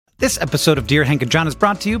This episode of Dear Hank and John is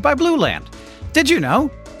brought to you by Blue Land. Did you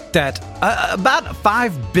know that about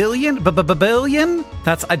 5 billion,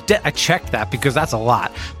 I checked that because that's a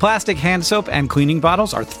lot, plastic hand soap and cleaning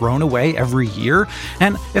bottles are thrown away every year?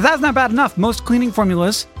 And if that's not bad enough, most cleaning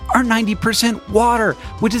formulas are 90% water,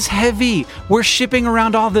 which is heavy. We're shipping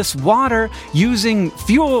around all this water using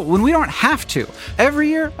fuel when we don't have to. Every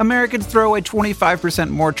year, Americans throw away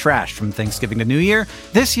 25% more trash from Thanksgiving to New Year.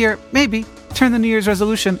 This year, maybe turn the New Year's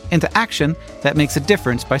resolution into action that makes a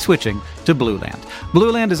difference by switching to Blue Land.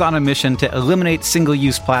 Blue Land is on a mission to eliminate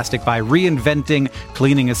single-use plastic by reinventing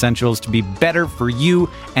cleaning essentials to be better for you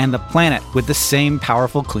and the planet with the same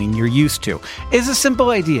powerful clean you're used to. It's a simple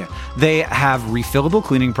idea. They have refillable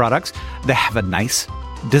cleaning products. They have a nice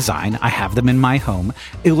design. I have them in my home.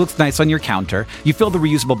 It looks nice on your counter. You fill the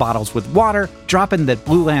reusable bottles with water, drop in the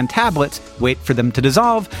Blue Land tablets, wait for them to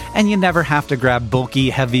dissolve, and you never have to grab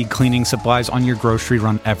bulky, heavy cleaning supplies on your grocery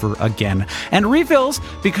run ever again. And refills,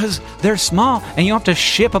 because they're small and you don't have to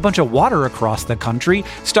ship a bunch of water across the country,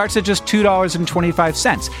 starts at just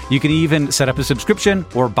 $2.25. You can even set up a subscription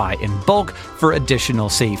or buy in bulk for additional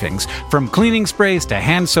savings. From cleaning sprays to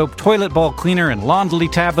hand soap, toilet bowl cleaner, and laundry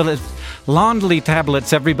tablets,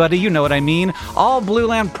 everybody, you know what I mean. All Blue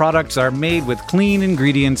Land products are made with clean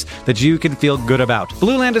ingredients that you can feel good about.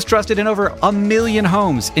 Blue Land is trusted in over 1 million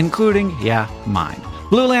homes, including, mine.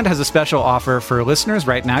 Blue Land has a special offer for listeners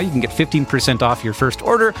right now. You can get 15% off your first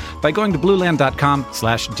order by going to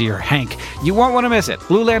blueland.com/dearhank. You won't want to miss it.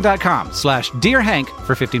 blueland.com/dearhank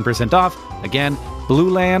for 15% off. Again,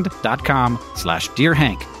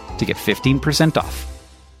 blueland.com/dearhank to get 15% off.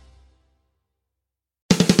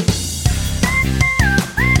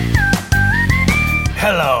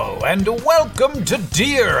 Hello, and welcome to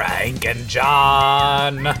Dear Hank and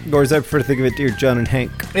John. Or as I prefer to think of it, Dear John and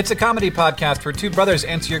Hank. It's a comedy podcast where two brothers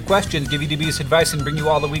answer your questions, give you dubious advice, and bring you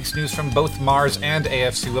all the week's news from both Mars and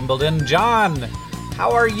AFC Wimbledon. John, how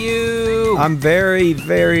are you? I'm very,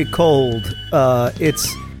 very cold.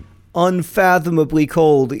 It's unfathomably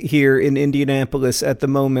cold here in Indianapolis at the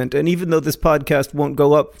moment. And even though this podcast won't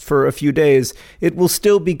go up for a few days, it will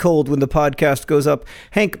still be cold when the podcast goes up.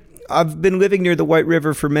 Hank, I've been living near the White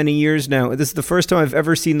River for many years now. This is the first time I've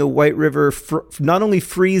ever seen the White River not only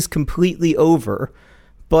freeze completely over,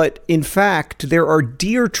 but in fact, there are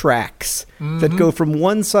deer tracks that go from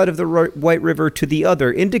one side of the White River to the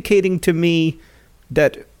other, indicating to me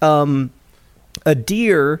that a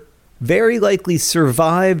deer very likely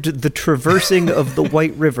survived the traversing of the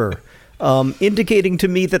White River. Indicating to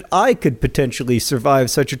me that I could potentially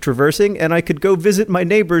survive such a traversing and I could go visit my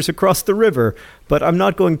neighbors across the river. But I'm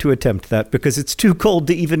not going to attempt that because it's too cold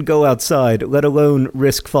to even go outside, let alone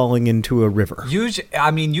risk falling into a river. You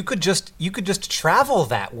could just travel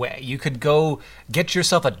that way. You could go get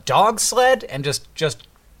yourself a dog sled and just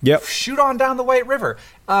shoot on down the White River.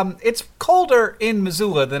 It's colder in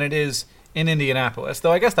Missoula than it is in Indianapolis,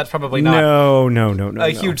 though I guess that's probably not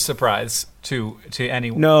a huge surprise to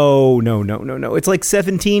anyone. No. It's like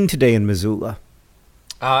 17 today in Missoula.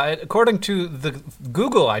 According to the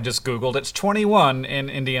Google I just Googled, it's 21 in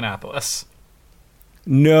Indianapolis.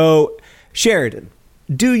 No. Sheridan,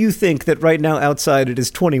 do you think that right now outside it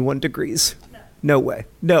is 21 degrees? No way.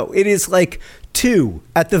 No, it is like 2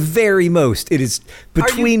 at the very most. It is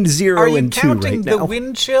between 0 and 2 right now. Are you counting the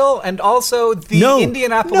wind chill? And also the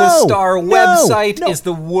Indianapolis Star website is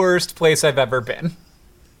the worst place I've ever been.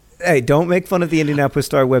 Hey, don't make fun of the Indianapolis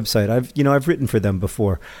Star website. I've written for them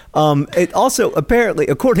before. It also, apparently,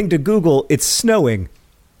 according to Google, it's snowing.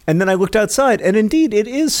 And then I looked outside, and indeed, it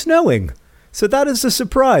is snowing. So that is a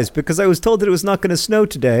surprise, because I was told that it was not going to snow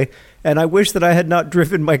today, and I wish that I had not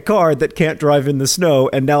driven my car that can't drive in the snow,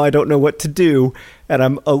 and now I don't know what to do, and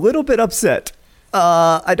I'm a little bit upset.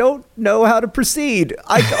 I don't know how to proceed.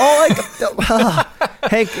 Hank,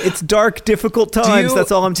 it's dark, difficult times.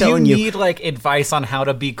 That's all I'm telling you. Do you need advice on how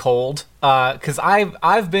to be cold? Because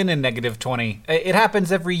I've been in -20. It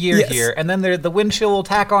happens every year here, and then the wind chill will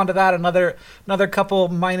tack onto that another couple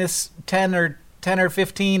 -10 or 10 or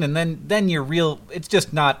 15, and then you're real. It's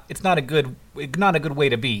just not a good way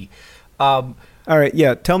to be. All right,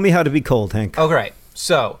 yeah. Tell me how to be cold, Hank. Okay,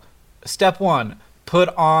 so step 1. Put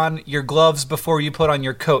on your gloves before you put on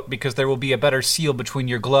your coat, because there will be a better seal between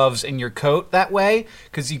your gloves and your coat that way,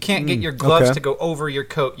 because you can't get your gloves to go over your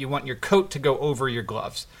coat. You want your coat to go over your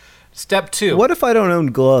gloves. Step 2. What if I don't own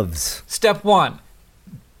gloves? Step 1.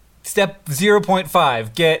 Step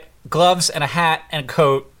 0.5. Get gloves and a hat and a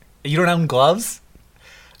coat. You don't own gloves?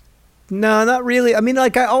 No, not really. I mean,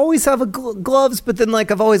 like, I always have gloves, but then,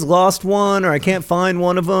 like, I've always lost one or I can't find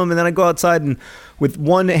one of them. And then I go outside and with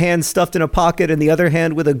one hand stuffed in a pocket and the other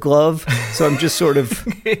hand with a glove. So I'm just sort of,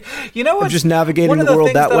 you know what? I'm just navigating one of the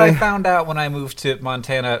world that way. I found out when I moved to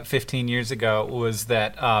Montana 15 years ago was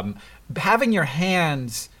that having your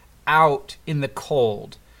hands out in the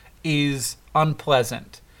cold is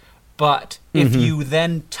unpleasant. But if you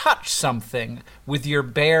then touch something with your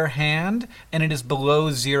bare hand and it is below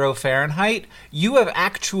 0 Fahrenheit, you have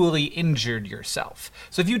actually injured yourself.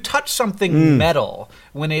 So if you touch something metal,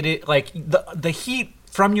 when the heat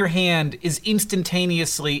from your hand is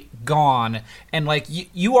instantaneously gone, and like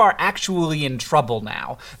you are actually in trouble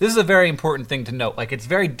now. This is a very important thing to note. Like, it's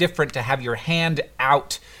very different to have your hand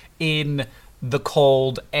out in the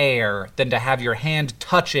cold air than to have your hand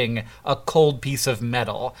touching a cold piece of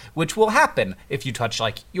metal, which will happen if you touch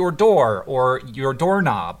like your door or your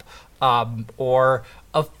doorknob or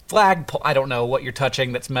a flagpole. I don't know what you're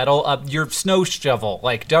touching that's metal. Your snow shovel.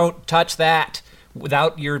 Like, don't touch that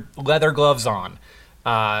without your leather gloves on.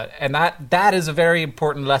 And that is a very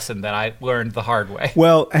important lesson that I learned the hard way.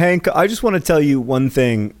 Well, Hank, I just want to tell you one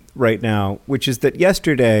thing right now, which is that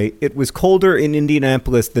yesterday it was colder in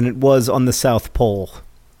Indianapolis than it was on the South Pole.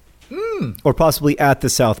 Or possibly at the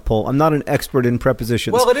South Pole. I'm not an expert in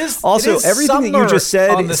prepositions. Well, it is. Also, it is everything that you just said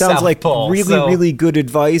sounds South like Pole, really good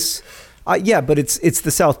advice. Yeah, but it's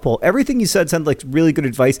the South Pole. Everything you said sounds like really good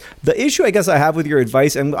advice. The issue I guess I have with your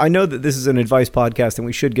advice, and I know that this is an advice podcast and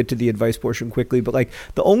we should get to the advice portion quickly, but like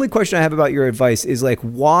the only question I have about your advice is like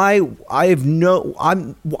why I'm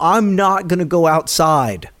not going to go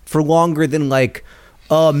outside for longer than like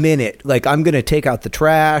a minute. Like, I'm going to take out the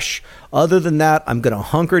trash. Other than that, I'm going to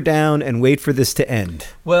hunker down and wait for this to end.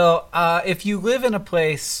 Well, if you live in a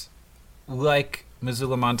place like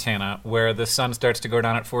Missoula, Montana, where the sun starts to go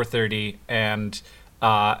down at 4:30 and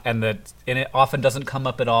it often doesn't come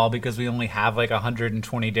up at all because we only have like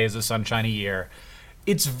 120 days of sunshine a year,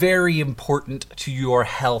 it's very important to your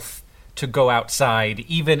health to go outside,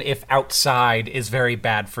 even if outside is very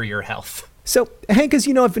bad for your health. So, Hank, as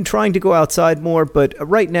you know, I've been trying to go outside more, but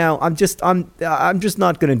right now I'm just not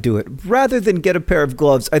going to do it. Rather than get a pair of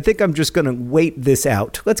gloves, I think I'm just going to wait this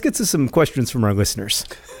out. Let's get to some questions from our listeners.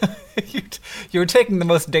 You're taking the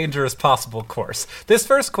most dangerous possible course. This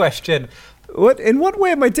first question... In what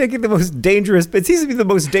way am I taking the most dangerous? It seems to be the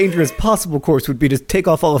most dangerous possible course would be to take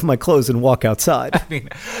off all of my clothes and walk outside. I mean,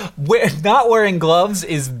 not wearing gloves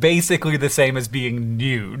is basically the same as being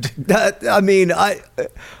nude.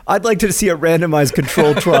 I'd like to see a randomized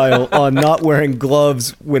control trial on not wearing gloves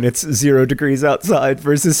when it's 0 degrees outside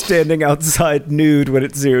versus standing outside nude when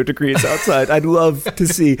it's 0 degrees outside. I'd love to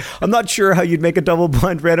see. I'm not sure how you'd make a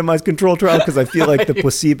double-blind randomized control trial because I feel like the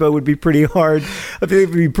placebo would be pretty hard. I feel like it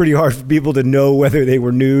would be pretty hard for people to know whether they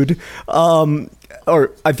were nude.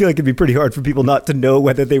 Or I feel like it'd be pretty hard for people not to know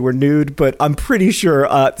whether they were nude, but I'm pretty sure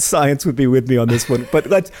science would be with me on this one. But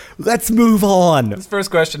let's move on. This first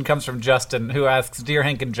question comes from Justin, who asks, "Dear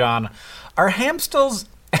Hank and John, are hamsters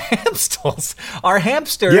able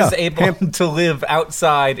to live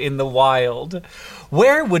outside in the wild?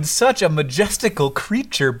 Where would such a majestical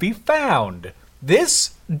creature be found?"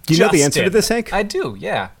 This, do you know the answer to this, Hank? I do,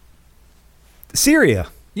 yeah. Syria.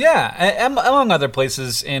 Yeah, among other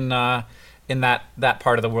places in that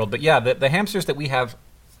part of the world. But yeah, the hamsters that we have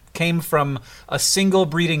came from a single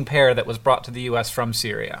breeding pair that was brought to the U.S. from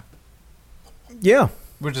Syria. Yeah.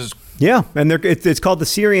 Which is... Yeah, and it's called the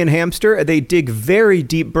Syrian hamster. They dig very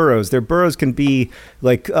deep burrows. Their burrows can be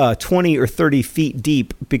like 20 or 30 feet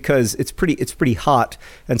deep because it's pretty hot,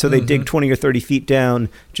 and so they dig 20 or 30 feet down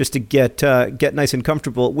just to get nice and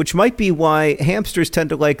comfortable. Which might be why hamsters tend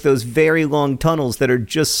to like those very long tunnels that are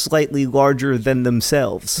just slightly larger than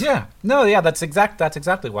themselves. Yeah, no, yeah, that's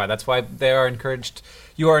exactly why. That's why they are encouraged.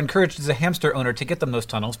 You are encouraged as a hamster owner to get them those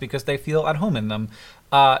tunnels because they feel at home in them.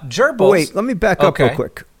 Gerbils. Wait, let me back up real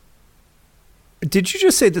quick. Did you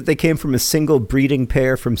just say that they came from a single breeding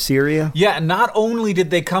pair from Syria? Yeah, not only did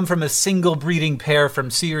they come from a single breeding pair from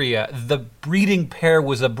Syria, the breeding pair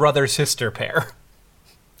was a brother-sister pair.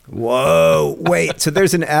 Whoa, wait, so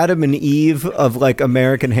there's an Adam and Eve of like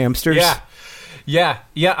American hamsters? Yeah,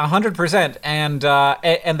 100%.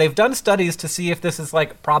 And they've done studies to see if this is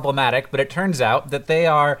like problematic, but it turns out that they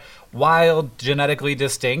are wild, genetically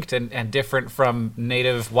distinct, and different from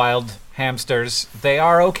native wild hamsters. They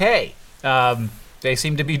are okay. They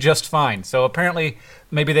seem to be just fine. So apparently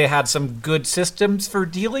maybe they had some good systems for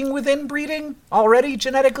dealing with inbreeding already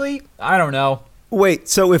genetically. I don't know. Wait,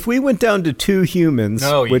 so if we went down to 2 humans,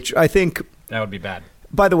 which I think... That would be bad.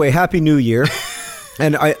 By the way, Happy New Year.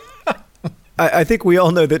 And I think we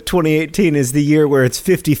all know that 2018 is the year where it's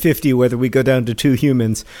 50-50 whether we go down to 2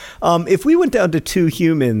 humans. If we went down to 2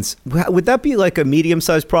 humans, would that be like a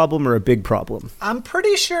medium-sized problem or a big problem? I'm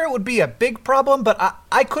pretty sure it would be a big problem, but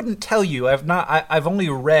I couldn't tell you. I've only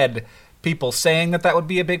read people saying that would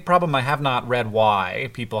be a big problem. I have not read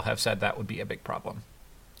why people have said that would be a big problem.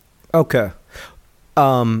 Okay.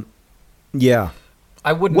 Yeah.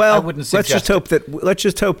 I wouldn't suggest let's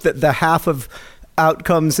just hope that the half of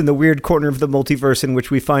outcomes in the weird corner of the multiverse in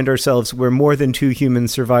which we find ourselves, where more than 2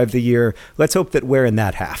 humans survive the year, let's hope that we're in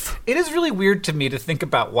that half. It is really weird to me to think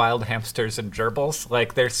about wild hamsters and gerbils.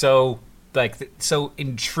 Like, they're so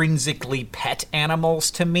intrinsically pet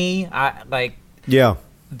animals to me.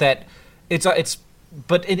 That it's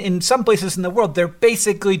but in some places in the world, they're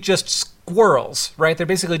basically just squirrels, right? They're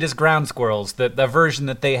basically just ground squirrels, the version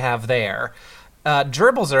that they have there.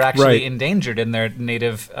 Gerbils are actually endangered in their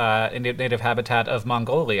native habitat of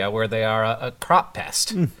Mongolia, where they are a crop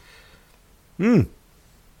pest.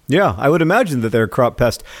 Yeah, I would imagine that they're a crop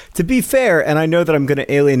pest. To be fair, and I know that I'm going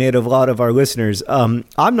to alienate a lot of our listeners, I'm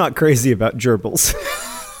not crazy about gerbils.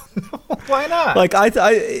 Why not? Like,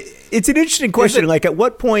 it's an interesting question. Like, at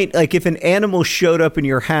what point, like, if an animal showed up in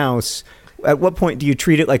your house, at what point do you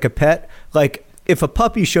treat it like a pet? Like, if a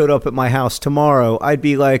puppy showed up at my house tomorrow, I'd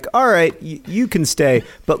be like, all right, you can stay.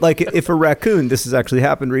 But like, if a raccoon, this has actually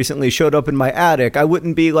happened recently, showed up in my attic, I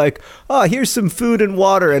wouldn't be like, oh, here's some food and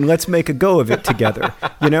water and let's make a go of it together,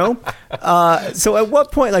 you know? So at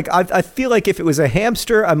what point, like, I feel like if it was a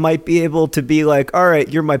hamster, I might be able to be like, all right,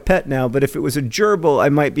 you're my pet now. But if it was a gerbil, I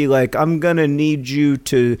might be like, I'm going to need you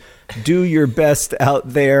to do your best out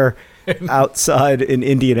there outside in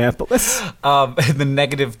Indianapolis. In the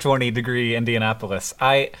negative 20-degree Indianapolis.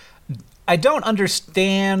 I don't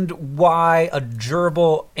understand why a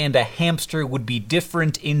gerbil and a hamster would be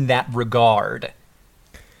different in that regard.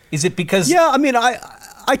 Is it because... Yeah, I mean, I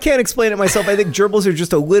can't explain it myself. I think gerbils are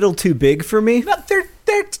just a little too big for me. No, they're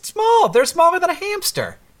small. They're smaller than a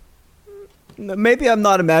hamster. Maybe I'm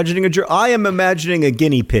not imagining a gerbil. I am imagining a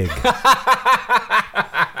guinea pig.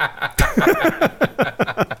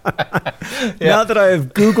 Now that I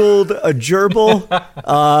have Googled a gerbil,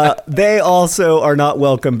 they also are not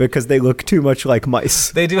welcome because they look too much like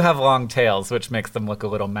mice. They do have long tails, which makes them look a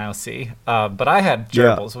little mousy. But I had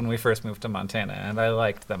gerbils when we first moved to Montana, and I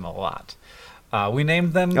liked them a lot. We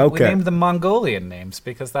named them Mongolian names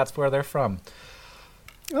because that's where they're from.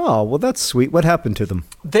 Oh, well, that's sweet. What happened to them?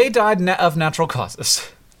 They died of natural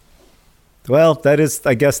causes. Well, that is,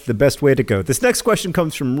 I guess, the best way to go. This next question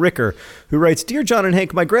comes from Ricker, who writes, Dear John and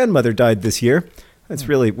Hank, my grandmother died this year. That's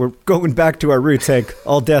really, we're going back to our roots, Hank.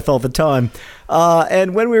 All death all the time.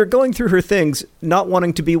 And when we were going through her things, not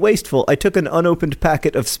wanting to be wasteful, I took an unopened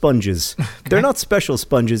packet of sponges. Okay. They're not special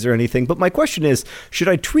sponges or anything, but my question is, should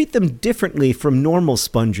I treat them differently from normal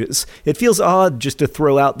sponges? It feels odd just to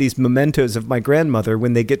throw out these mementos of my grandmother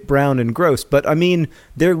when they get brown and gross, but I mean,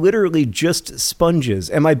 they're literally just sponges.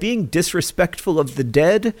 Am I being disrespectful of the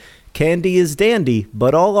dead? Candy is dandy,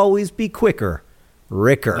 but I'll always be quicker.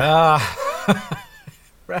 Ricker.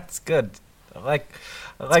 That's good. I like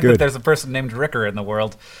that there's a person named Ricker in the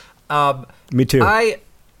world. Me too.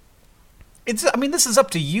 This is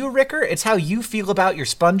up to you, Ricker. It's how you feel about your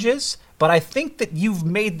sponges, but I think that you've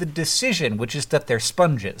made the decision, which is that they're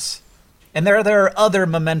sponges. And there are other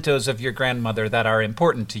mementos of your grandmother that are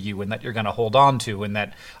important to you and that you're going to hold on to and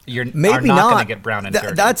that you're not going to get brown and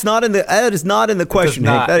dirty. That is not in the question,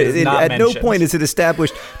 Hank. At no point is it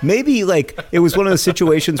established. Maybe like it was one of those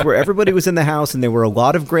situations where everybody was in the house and there were a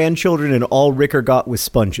lot of grandchildren and all Ricker got was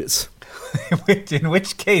sponges. In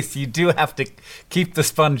which case you do have to keep the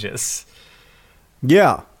sponges.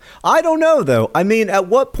 Yeah. I don't know, though. I mean, at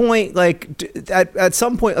what point, like, at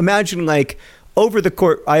some point, imagine, like, over the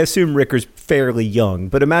course, I assume Ricker's fairly young,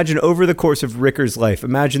 but imagine over the course of Ricker's life,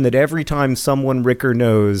 imagine that every time someone Ricker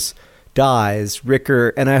knows dies,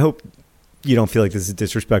 Ricker, and I hope you don't feel like this is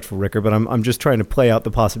disrespectful, Ricker, but I'm just trying to play out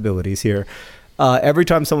the possibilities here. Every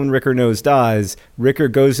time someone Ricker knows dies, Ricker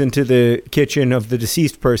goes into the kitchen of the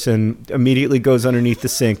deceased person, immediately goes underneath the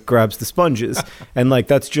sink, grabs the sponges. And like,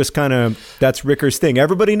 that's just that's Ricker's thing.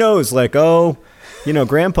 Everybody knows, like, oh, you know,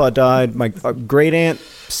 Grandpa died. My great aunt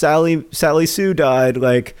Sally Sue died.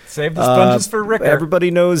 Like, save the sponges for Ricker.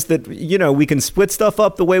 Everybody knows that, you know, we can split stuff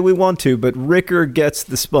up the way we want to, but Ricker gets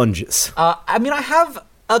the sponges. I have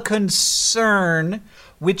a concern,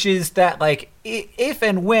 which is that, like, if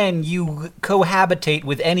and when you cohabitate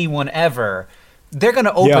with anyone ever, they're going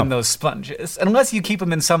to open those sponges. Unless you keep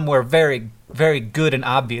them in somewhere very, very good and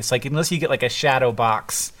obvious. Like, unless you get, like, a shadow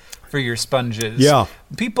box for your sponges. Yeah.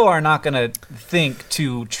 People are not going to think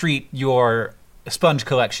to treat your sponge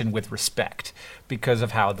collection with respect because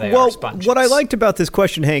of how they are sponges. What I liked about this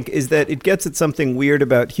question, Hank, is that it gets at something weird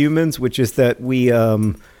about humans, which is that we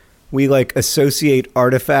like associate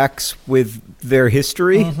artifacts with their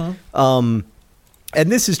history. And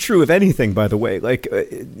this is true of anything, by the way. Like,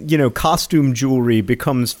 costume jewelry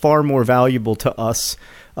becomes far more valuable to us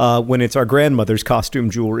when it's our grandmother's costume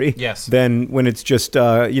jewelry than when it's just,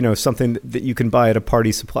 something that you can buy at a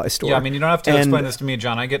party supply store. Yeah, I mean, you don't have to explain this to me,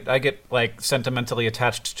 John. I get like sentimentally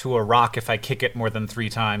attached to a rock if I kick it more than 3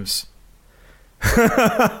 times.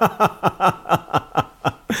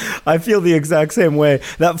 I feel the exact same way.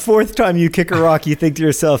 That 4th time you kick a rock, you think to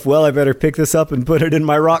yourself, well, I better pick this up and put it in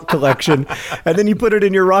my rock collection. And then you put it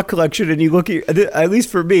in your rock collection and you look at least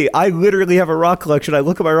for me, I literally have a rock collection. I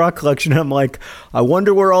look at my rock collection and I'm like, I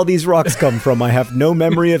wonder where all these rocks come from. I have no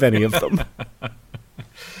memory of any of them.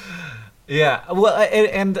 Yeah, well,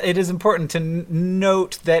 and it is important to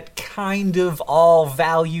note that kind of all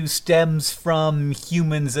value stems from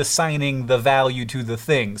humans assigning the value to the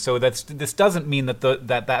thing. So this doesn't mean that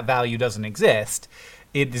that value doesn't exist.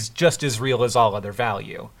 It is just as real as all other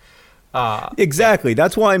value. Exactly.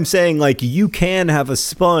 That's why I'm saying, like, you can have a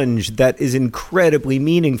sponge that is incredibly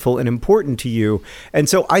meaningful and important to you. And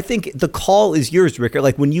so I think the call is yours, Ricker.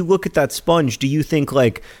 Like, when you look at that sponge, do you think,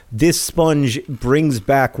 like, this sponge brings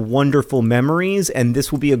back wonderful memories and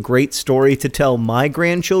this will be a great story to tell my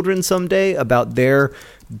grandchildren someday about their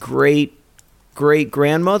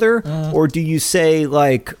great-great-grandmother? Or do you say,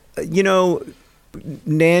 like,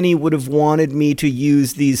 Nanny would have wanted me to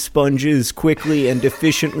use these sponges quickly and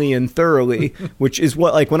efficiently and thoroughly, which is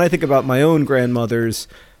what, like, when I think about my own grandmothers,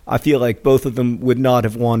 I feel like both of them would not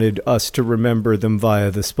have wanted us to remember them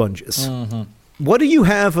via the sponges. What do you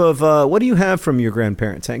have from your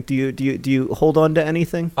grandparents, Hank? Do you hold on to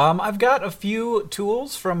anything? I've got a few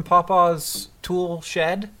tools from Papa's tool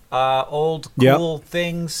shed. Old cool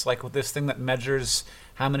things, like with this thing that measures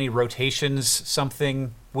how many rotations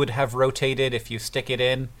something would have rotated if you stick it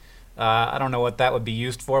in. I don't know what that would be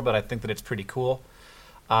used for, but I think that it's pretty cool.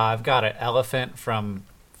 I've got an elephant from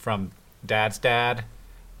Dad's dad.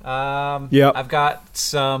 I've got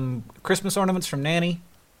some Christmas ornaments from Nanny,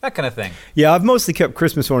 that kind of thing. Yeah, I've mostly kept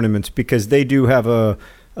Christmas ornaments because they do have a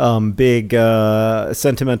big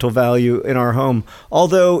sentimental value in our home.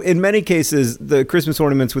 Although in many cases, the Christmas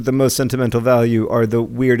ornaments with the most sentimental value are the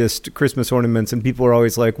weirdest Christmas ornaments. And people are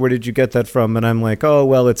always like, where did you get that from? And I'm like, oh,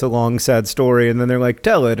 well, it's a long, sad story. And then they're like,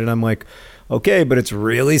 tell it. And I'm like, okay, but it's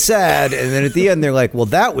really sad. And then at the end, they're like, well,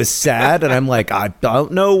 that was sad. And I'm like, I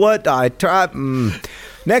don't know what I tried.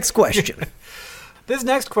 Next question. This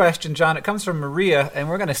next question, John, it comes from Maria, and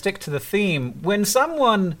we're going to stick to the theme. When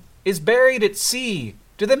someone is buried at sea,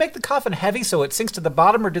 do they make the coffin heavy so it sinks to the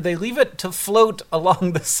bottom, or do they leave it to float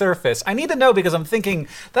along the surface? I need to know because I'm thinking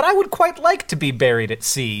that I would quite like to be buried at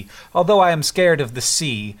sea, although I am scared of the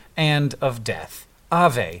sea and of death.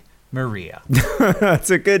 Ave Maria.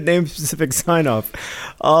 That's a good name-specific sign-off.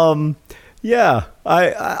 Yeah,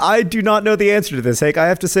 I do not know the answer to this, Hank. I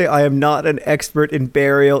have to say I am not an expert in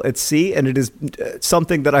burial at sea, and it is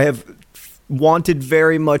something that I have wanted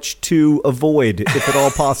very much to avoid, if at all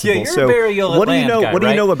possible. Yeah, you're a burial at land guy, what do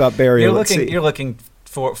you know about burial at sea? You're looking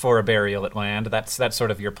for a burial at land. That's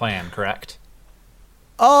sort of your plan, correct?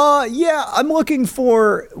 Yeah, I'm looking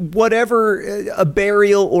for whatever, a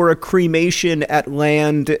burial or a cremation at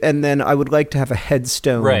land, and then I would like to have a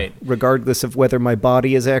headstone, right, regardless of whether my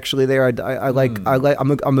body is actually there.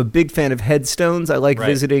 I'm a big fan of headstones. I like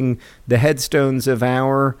visiting the headstones of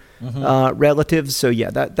our relatives. So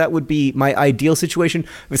yeah, that would be my ideal situation.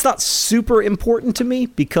 It's not super important to me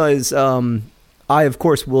because I, of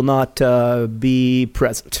course, will not be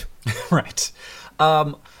present. Right.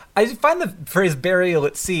 I find the phrase burial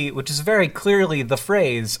at sea, which is very clearly the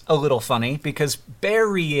phrase, a little funny, because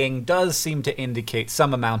burying does seem to indicate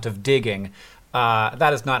some amount of digging. That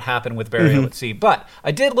does not happen with burial at sea. But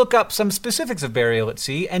I did look up some specifics of burial at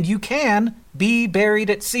sea, and you can be buried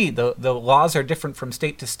at sea. The laws are different from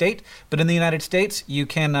state to state, but in the United States, you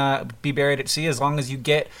can be buried at sea as long as you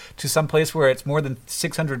get to some place where it's more than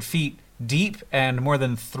 600 feet deep and more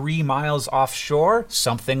than 3 miles offshore,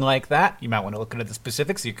 something like that. You might want to look into the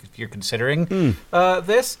specifics if you're considering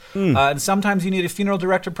this. And sometimes you need a funeral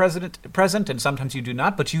director present, and sometimes you do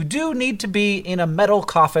not. But you do need to be in a metal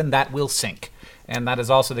coffin that will sink. And that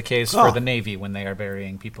is also the case for the Navy when they are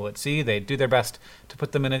burying people at sea. They do their best to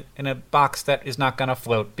put them in a box that is not going to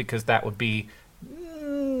float, because that would be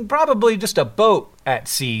probably just a boat at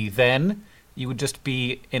sea then. You would just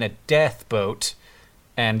be in a death boat.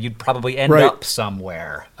 and you'd probably end Right. up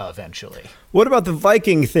somewhere eventually. What about the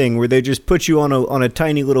Viking thing where they just put you on a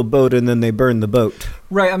tiny little boat and then they burn the boat?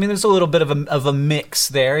 Right. I mean, there's a little bit of a mix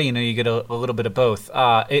there. You know, you get a little bit of both.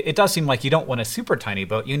 It does seem like you don't want a super tiny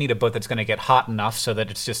boat. You need a boat that's going to get hot enough so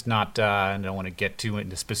that it's just not. I don't want to get too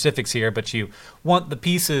into specifics here, but you want the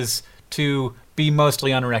pieces to be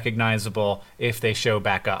mostly unrecognizable if they show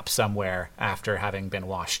back up somewhere after having been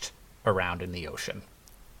washed around in the ocean.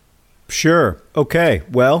 Sure. Okay.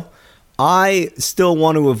 Well, I still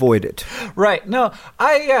want to avoid it. Right. No,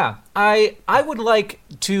 I would like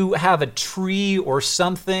to have a tree or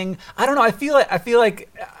something. I don't know. I feel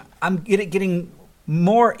like I'm getting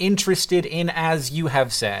more interested in, as you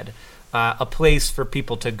have said, a place for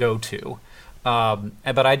people to go to.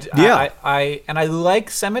 But I like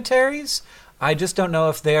cemeteries. I just don't know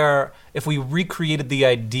if we recreated the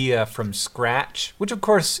idea from scratch, which of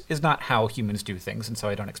course is not how humans do things, and so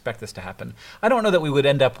I don't expect this to happen. I don't know that we would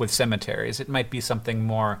end up with cemeteries. It might be something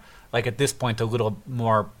more, like at this point, a little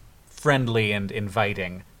more friendly and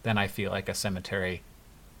inviting than I feel like a cemetery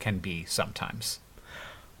can be sometimes.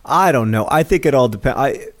 I don't know. I think it all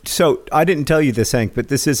depends. So I didn't tell you this, Hank, but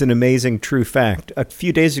this is an amazing true fact. A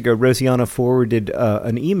few days ago, Rosianna forwarded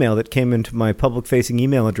an email that came into my public-facing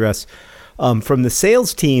email address from the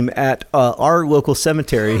sales team at our local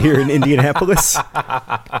cemetery here in Indianapolis.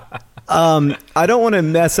 I don't want to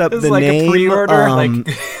mess up the like name. A pre-order.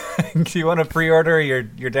 Do you want to pre-order your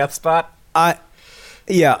death spot? I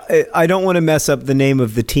don't want to mess up the name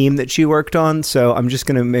of the team that she worked on, so I'm just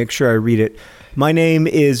going to make sure I read it. My name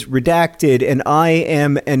is Redacted, and I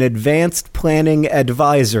am an advanced planning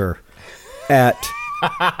advisor at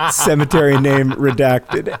cemetery name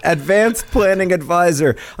Redacted. Advanced planning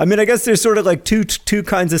advisor. I mean, I guess there's sort of like two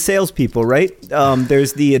kinds of salespeople, right?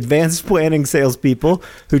 There's the advanced planning salespeople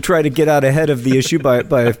who try to get out ahead of the issue by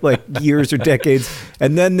like years or decades,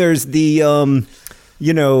 and then there's the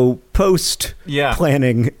post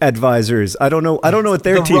planning advisors. I don't know what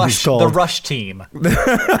their team is called. The rush team.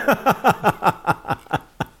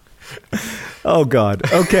 Oh God.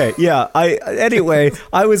 Okay. Yeah. Anyway,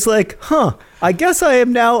 I was like, I guess I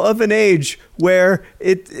am now of an age where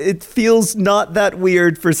it feels not that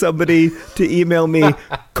weird for somebody to email me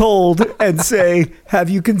cold and say, have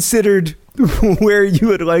you considered where you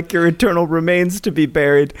would like your eternal remains to be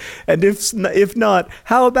buried? And if not,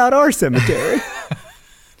 how about our cemetery?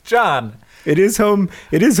 John. It is home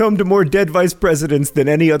to more dead vice presidents than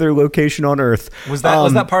any other location on Earth. Was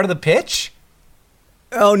that part of the pitch?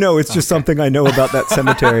 Oh, no, it's just something I know about that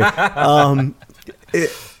cemetery.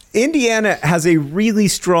 Indiana has a really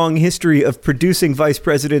strong history of producing vice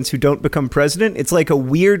presidents who don't become president. It's like a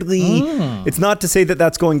weirdly, it's not to say that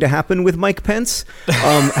that's going to happen with Mike Pence.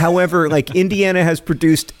 However, like Indiana has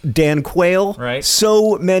produced Dan Quayle. Right.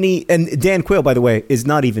 So many, and Dan Quayle, by the way, is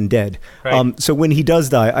not even dead. Right. So when he does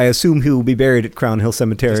die, I assume he will be buried at Crown Hill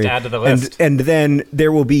Cemetery. Just add to the list. And then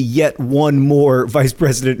there will be yet one more vice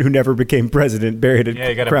president who never became president buried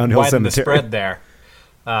at Crown Hill Cemetery. The spread there.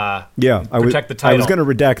 I the title. was going to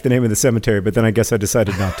redact the name of the cemetery, but then I guess I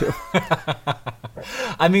decided not to.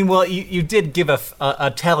 I mean, well, you did give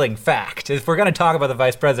a telling fact. If we're going to talk about the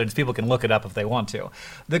vice presidents, people can look it up if they want to.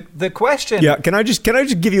 The question. Yeah, can I just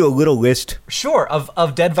give you a little list? Sure,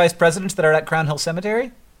 of dead vice presidents that are at Crown Hill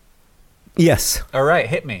Cemetery? Yes. All right,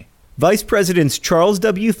 hit me. Vice Presidents Charles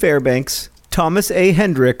W. Fairbanks, Thomas A.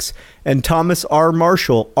 Hendricks, and Thomas R.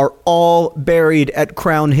 Marshall are all buried at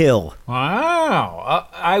Crown Hill. Wow.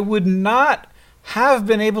 I would not have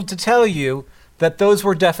been able to tell you that those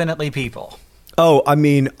were definitely people. Oh, I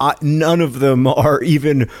mean, none of them are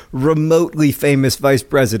even remotely famous vice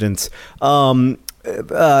presidents. Thomas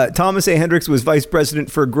A. Hendricks was vice president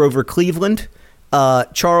for Grover Cleveland.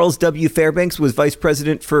 Charles W. Fairbanks was vice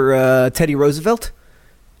president for Teddy Roosevelt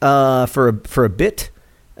for a bit.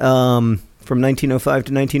 From 1905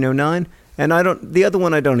 to 1909, and the other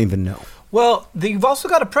one I don't even know. Well, you've also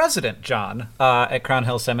got a president, John, at Crown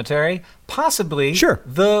Hill Cemetery. Possibly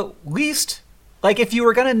the least, like if you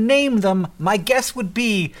were going to name them, my guess would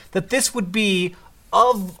be that this would be,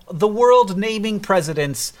 of the world naming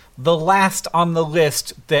presidents, the last on the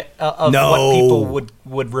list of what people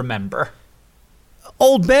would remember.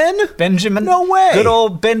 Old Ben? Benjamin? No way. Good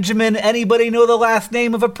old Benjamin. Anybody know the last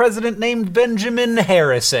name of a president named Benjamin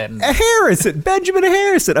Harrison? Benjamin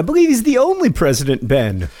Harrison. I believe he's the only President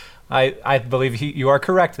Ben. I believe you are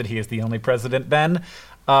correct that he is the only President Ben.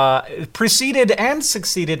 Preceded and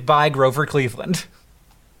succeeded by Grover Cleveland.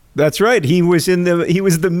 That's right. He was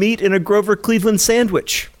the meat in a Grover Cleveland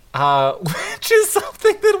sandwich. Which is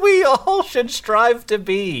something that we all should strive to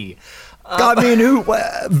be. I mean,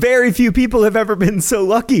 very few people have ever been so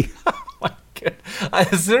lucky. Oh my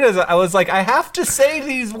as soon as I was like, I have to say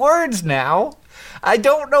these words now. I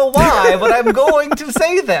don't know why, but I'm going to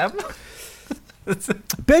say them.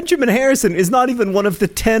 Benjamin Harrison is not even one of the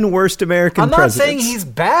 10 worst American presidents. I'm not saying he's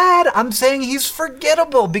bad. I'm saying he's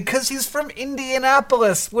forgettable because he's from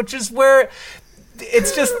Indianapolis, which is where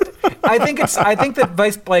it's just. I think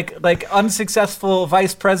that unsuccessful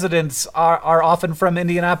vice presidents are often from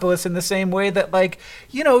Indianapolis in the same way that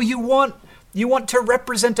you want to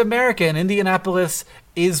represent America, and Indianapolis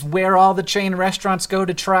is where all the chain restaurants go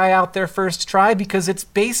to try out their first try because it's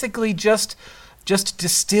basically just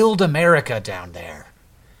distilled America down there.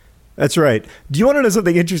 That's right. Do you want to know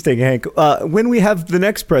something interesting, Hank? When we have the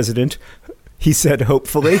next president, he said,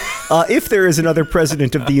 hopefully, if there is another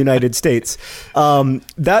president of the United States,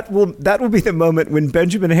 that will be the moment when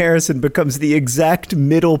Benjamin Harrison becomes the exact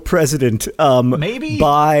middle president. Maybe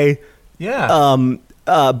by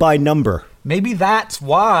number. Maybe that's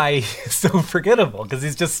why he's so forgettable, because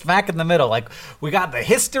he's just smack in the middle. Like, we got the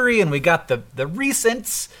history and we got the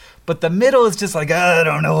recents, but the middle is just like, I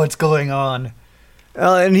don't know what's going on.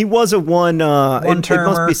 And he was a one-termer. It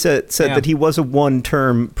must be said that he was a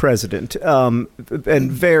one-term president, and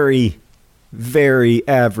very, very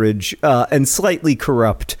average and slightly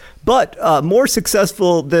corrupt, but more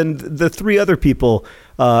successful than the three other people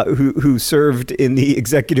who served in the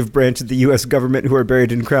executive branch of the U.S. government who are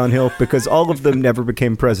buried in Crown Hill, because all of them never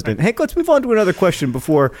became president. Hank, let's move on to another question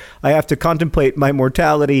before I have to contemplate my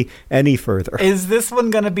mortality any further. Is this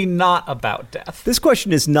one going to be not about death? This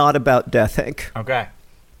question is not about death, Hank. Okay.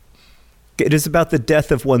 It is about the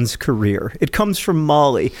death of one's career. It comes from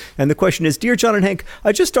Molly, and the question is, Dear John and Hank,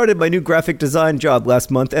 I just started my new graphic design job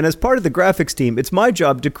last month, and as part of the graphics team, it's my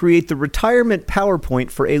job to create the retirement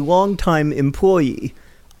PowerPoint for a longtime employee.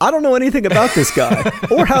 I don't know anything about this guy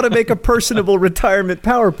or how to make a personable retirement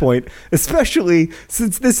PowerPoint, especially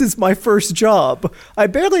since this is my first job. I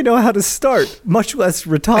barely know how to start, much less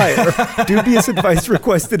retire. Dubious advice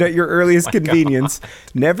requested at your earliest convenience. God.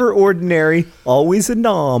 Never ordinary, always a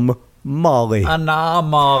nom. Molly.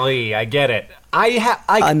 Anomaly. I get it.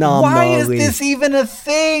 Why is this even a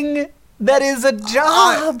thing that is a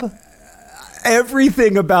job?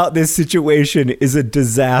 Everything about this situation is a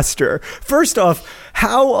disaster. First off,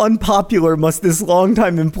 how unpopular must this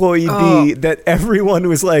longtime employee be that everyone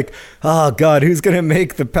was like, oh, God, who's going to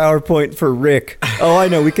make the PowerPoint for Rick? Oh, I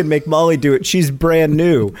know, we can make Molly do it. She's brand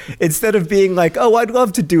new. Instead of being like, oh, I'd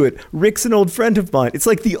love to do it. Rick's an old friend of mine. It's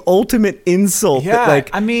like the ultimate insult. Yeah,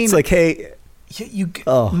 it's like, hey...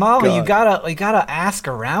 Molly, God. you gotta ask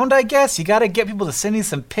around, I guess. You gotta get people to send you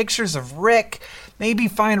some pictures of Rick. Maybe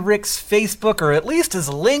find Rick's Facebook or at least his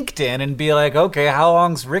LinkedIn and be like, okay, how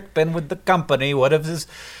long's Rick been with the company? What if his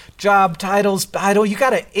job titles? What are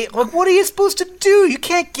you supposed to do? You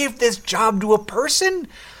can't give this job to a person.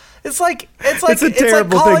 It's like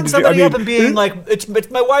calling somebody up and being like, it's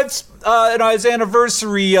my wife's and I's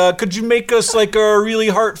anniversary. Could you make us like a really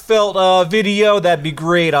heartfelt video? That'd be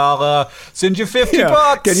great. I'll send you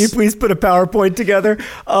 $50. Can you please put a PowerPoint together?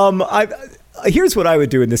 Here's what I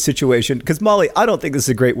would do in this situation, because Molly, I don't think this is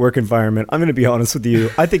a great work environment. I'm going to be honest with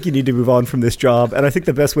you. I think you need to move on from this job, and I think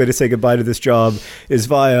the best way to say goodbye to this job is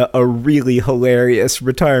via a really hilarious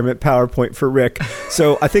retirement PowerPoint for Rick.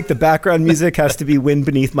 So I think the background music has to be Wind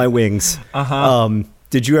Beneath My Wings.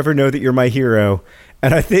 Did you ever know that you're my hero?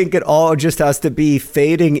 And I think it all just has to be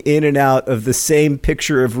fading in and out of the same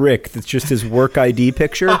picture of Rick that's just his work ID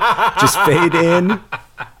picture. Just fade in.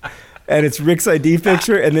 And it's Rick's ID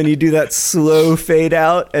picture, and then you do that slow fade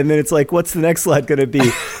out, and then it's like, what's the next slide going to be?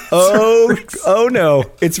 Oh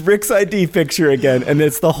no, it's Rick's ID picture again, and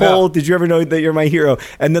it's the whole, Did you ever know that you're my hero?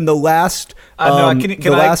 And then the last Can I get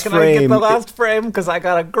the last frame? Because I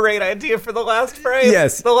got a great idea for the last frame.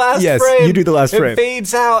 Yes, the last frame. You do the last frame. It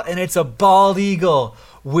fades out, and it's a bald eagle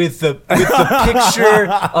with the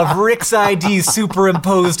picture of Rick's ID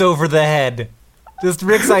superimposed over the head. Just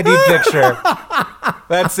Rick's ID picture.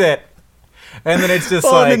 That's it. And then it's just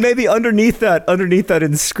and then maybe underneath that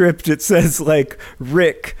in script, it says like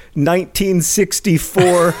Rick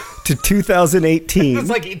 1964 to 2018. It's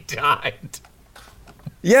like he died.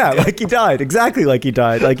 Yeah, like he died. Exactly like he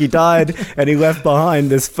died. Like he died and he left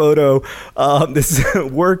behind this photo, this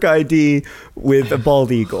work ID with a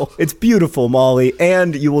bald eagle. It's beautiful, Molly.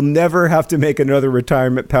 And you will never have to make another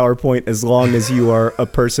retirement PowerPoint as long as you are a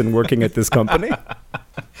person working at this company.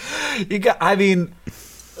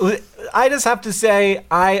 I just have to say,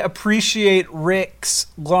 I appreciate Rick's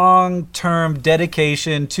long-term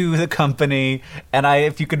dedication to the company, and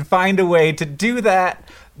if you can find a way to do that,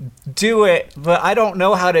 do it. But I don't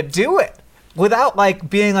know how to do it without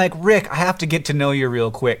being like, Rick, I have to get to know you real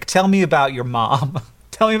quick. Tell me about your mom.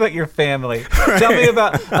 Tell me about your family. Right. Tell me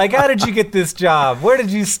about, like, how did you get this job? Where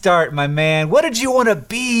did you start, my man? What did you want to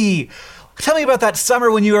be? Tell me about that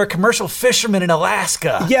summer when you were a commercial fisherman in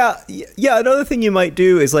Alaska. Yeah. Another thing you might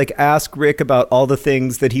do is like ask Rick about all the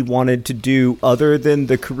things that he wanted to do other than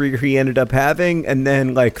the career he ended up having, and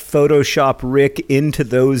then like Photoshop Rick into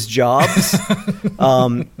those jobs,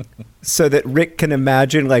 so that Rick can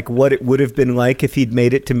imagine like what it would have been like if he'd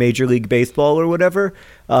made it to Major League Baseball or whatever.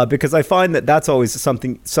 Because I find that that's always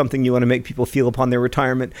something you want to make people feel upon their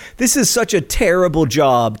retirement. This is such a terrible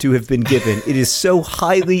job to have been given. It is so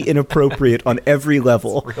highly inappropriate on every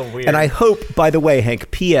level. It's real weird. And I hope, by the way,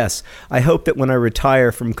 Hank, P.S., I hope that when I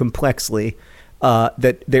retire from Complexly,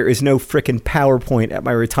 that there is no frickin' PowerPoint at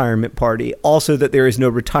my retirement party. Also that there is no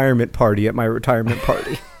retirement party at my retirement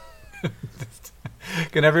party.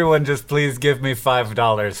 Can everyone just please give me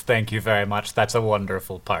 $5? Thank you very much. That's a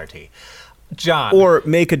wonderful party. John. Or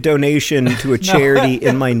make a donation to a charity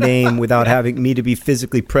in my name without having me to be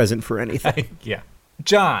physically present for anything. Yeah.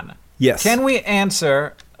 John. Yes. Can we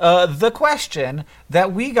answer the question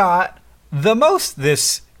that we got the most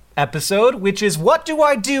this episode, which is, what do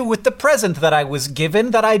I do with the present that I was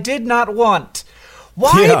given that I did not want?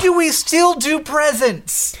 Why do we still do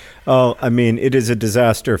presents? Oh, I mean, it is a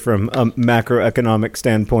disaster from a macroeconomic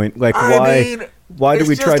standpoint. Like, why do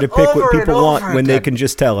we try to pick what people want when they can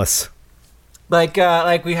just tell us? Like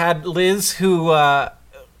we had Liz, who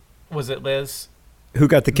was it Liz? Who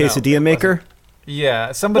got the quesadilla maker?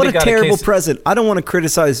 Yeah, somebody got a terrible present. I don't want to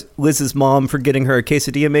criticize Liz's mom for getting her a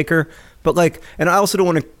quesadilla maker, but and I also don't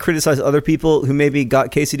want to criticize other people who maybe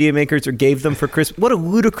got quesadilla makers or gave them for Christmas. What a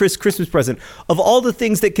ludicrous Christmas present. Of all the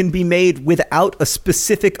things that can be made without a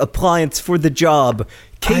specific appliance for the job,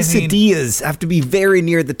 quesadillas have to be very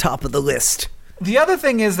near the top of the list. The other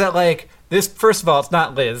thing is that, like, this, first of all, it's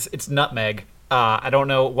not Liz, it's Nutmeg. I don't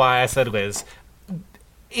know why I said Liz.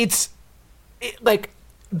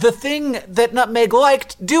 The thing that Nutmeg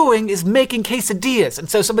liked doing is making quesadillas. And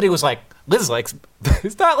so somebody was like, Liz likes,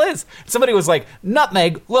 it's not Liz. Somebody was like,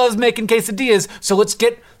 Nutmeg loves making quesadillas, so let's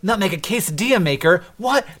get Nutmeg a quesadilla maker.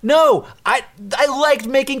 What? No, I liked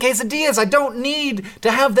making quesadillas. I don't need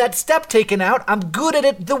to have that step taken out. I'm good at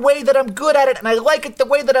it the way that I'm good at it, and I like it the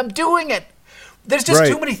way that I'm doing it. There's just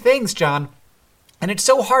too many things, John. And it's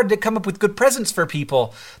so hard to come up with good presents for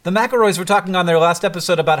people. The McElroys were talking on their last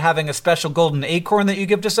episode about having a special golden acorn that you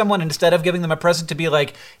give to someone instead of giving them a present to be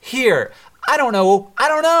like, here, I don't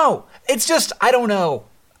know. It's just, I don't know.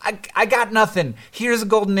 I got nothing. Here's a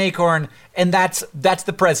golden acorn, and that's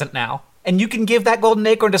the present now. And you can give that golden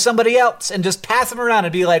acorn to somebody else and just pass them around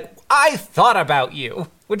and be like, I thought about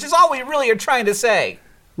you, which is all we really are trying to say.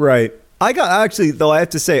 Right. I have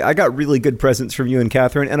to say, I got really good presents from you and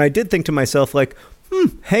Catherine, and I did think to myself, like,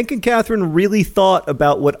 Hank and Catherine really thought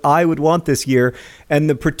about what I would want this year, and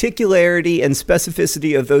the particularity and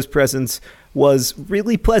specificity of those presents was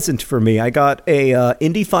really pleasant for me. I got a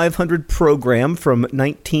Indy 500 program from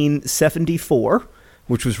 1974,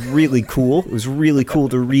 which was really cool. It was really cool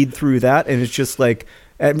to read through that, and it's just like,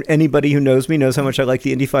 anybody who knows me knows how much I like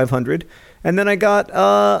the Indy 500. And then I got,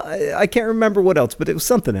 I can't remember what else, but it was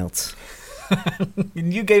something else.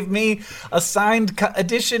 And you gave me a signed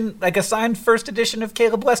edition, like a signed first edition of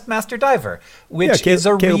Caleb West Master Diver, which is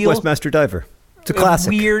a Caleb West Master Diver. It's a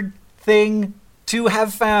classic. Weird thing to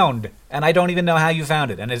have found, and I don't even know how you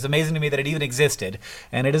found it. And it's amazing to me that it even existed,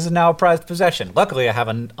 and it is now a prized possession. Luckily, I have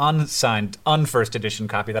an unsigned, unfirst edition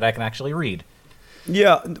copy that I can actually read.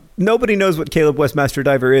 Yeah, nobody knows what Caleb West Master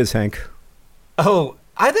Diver is, Hank. Oh,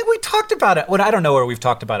 I think we talked about it. Well, I don't know where we've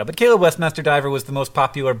talked about it, but Caleb West Master Diver was the most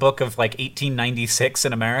popular book of like 1896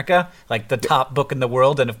 in America, like the top book in the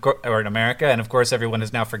world or in America, and of course everyone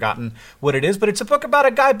has now forgotten what it is. But it's a book about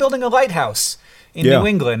a guy building a lighthouse in New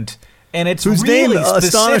England, and it's whose really name, specific.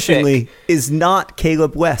 Astonishingly, is not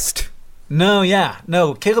Caleb West.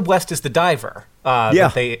 No, Caleb West is the diver.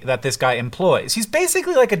 That this guy employs. He's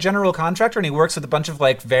basically like a general contractor, and he works with a bunch of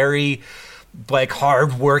like very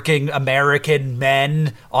hard-working American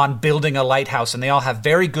men on building a lighthouse, and they all have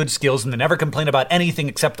very good skills, and they never complain about anything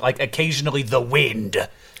except like occasionally the wind.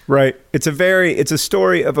 Right. It's a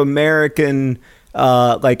story of American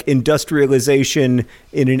industrialization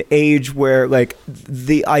in an age where like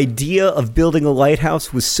the idea of building a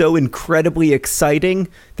lighthouse was so incredibly exciting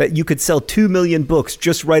that you could sell 2 million books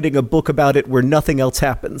just writing a book about it where nothing else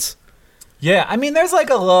happens. Yeah, I mean, there's like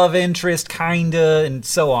a love interest, kinda, and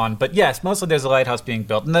so on. But yes, mostly there's a lighthouse being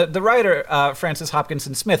built. And the writer, Francis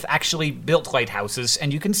Hopkinson Smith, actually built lighthouses,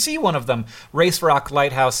 and you can see one of them. Race Rock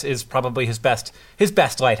Lighthouse is probably his best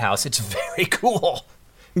lighthouse. It's very cool.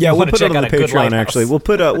 Yeah, we'll put it on the Good Patreon. lighthouse. Actually, we'll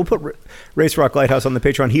put Race Rock Lighthouse on the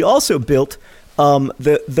Patreon. He also built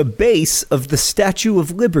the base of the Statue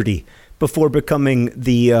of Liberty before becoming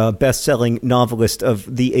the best-selling novelist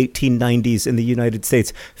of the 1890s in the United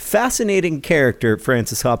States. Fascinating character,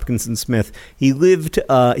 Francis Hopkinson Smith. He lived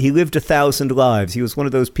 1,000 lives. He was one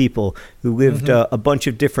of those people who lived a bunch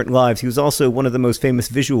of different lives. He was also one of the most famous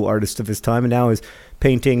visual artists of his time, and now his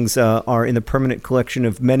paintings are in the permanent collection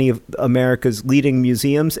of many of America's leading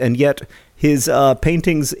museums, and yet his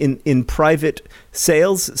paintings in private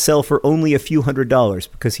sales sell for only a few $100s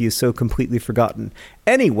because he is so completely forgotten.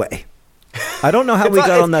 Anyway, I don't know how we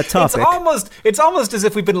got on that topic. It's almost as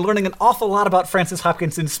if we've been learning an awful lot about Francis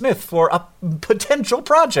Hopkinson Smith for a potential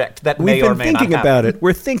project that may or may not happen. We've been thinking about it.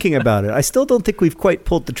 We're thinking about it. I still don't think we've quite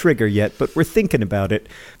pulled the trigger yet, but we're thinking about it.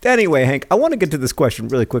 Anyway, Hank, I want to get to this question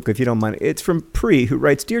really quickly, if you don't mind. It's from Pri, who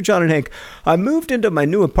writes, Dear John and Hank, I moved into my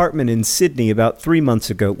new apartment in Sydney about 3 months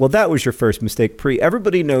ago. Well, that was your first mistake, Pri.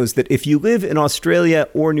 Everybody knows that if you live in Australia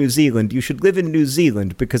or New Zealand, you should live in New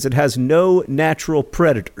Zealand because it has no natural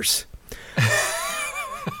predators.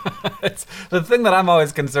 It's the thing that I'm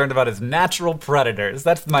always concerned about is natural predators.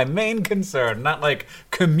 That's my main concern, not like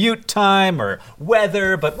commute time or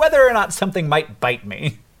weather, but whether or not something might bite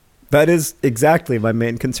me. That is exactly my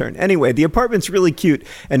main concern. Anyway, the apartment's really cute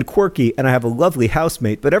and quirky, and I have a lovely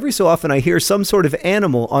housemate, but every so often I hear some sort of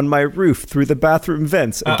animal on my roof through the bathroom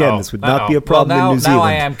vents. Again, this would not be a problem in New Zealand. Now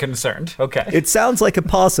I am concerned. Okay. It sounds like a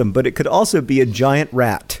possum, but it could also be a giant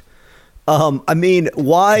rat. I mean,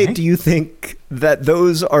 why do you think that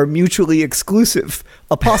those are mutually exclusive?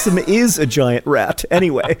 A possum is a giant rat.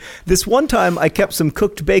 Anyway, this one time I kept some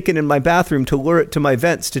cooked bacon in my bathroom to lure it to my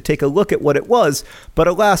vents to take a look at what it was, but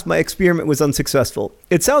alas, my experiment was unsuccessful.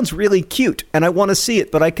 It sounds really cute, and I want to see it,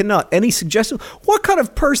 but I cannot. Any suggestion? What kind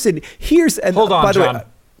of person hears... And Hold on, by the John. way,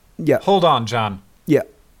 yeah. Hold on, John. Yeah.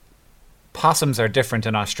 Possums are different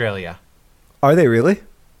in Australia. Are they really?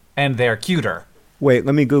 And they're cuter. Wait,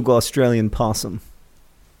 let me Google Australian possum.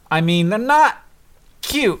 I mean, they're not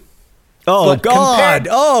cute. Oh, God.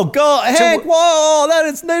 Oh, God. Hank, whoa,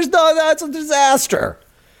 that's a disaster.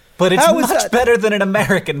 But it's much better than an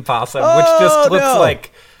American possum, which just looks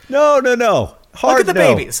like... No. Look at the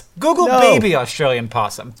babies. Google baby Australian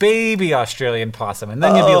possum. Baby Australian possum. And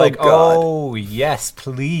then you'll be like, God. Oh, yes,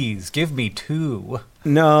 please, give me two.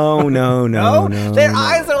 No. Their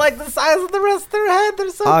eyes are like the size of the rest of their head. They're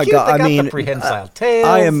so cute. They got the prehensile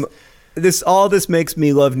tails. All this makes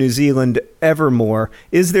me love New Zealand ever more.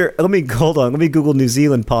 Let me Google New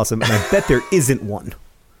Zealand possum, and I bet there isn't one.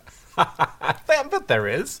 I bet there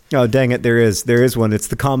is. Oh, dang it, there is. There is one. It's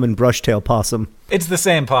the common brush-tail possum. It's the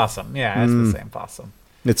same possum. Yeah, it's the same possum.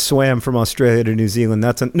 It swam from Australia to New Zealand.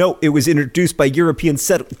 No, it was introduced by European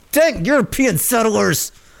settlers. Dang, European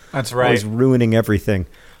settlers! That's right. Always ruining everything.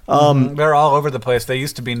 They're all over the place. They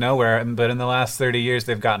used to be nowhere, but in the last 30 years,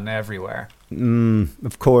 they've gotten everywhere.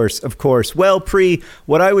 Of course. Well, Pri,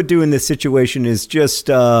 what I would do in this situation is just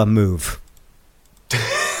move.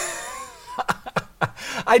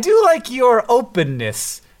 I do like your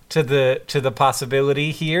openness to the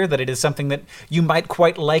possibility here that it is something that you might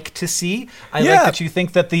quite like to see. I like that you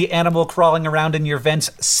think that the animal crawling around in your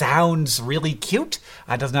vents sounds really cute.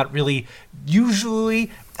 Does not really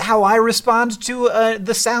usually how I respond to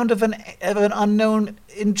the sound of an unknown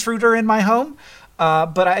intruder in my home.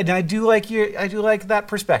 But I do like that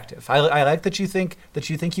perspective. I like that you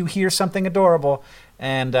think you hear something adorable,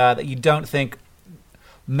 and that you don't think,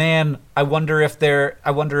 man, I wonder if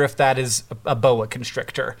that is a boa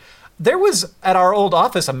constrictor. There was at our old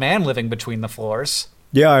office a man living between the floors.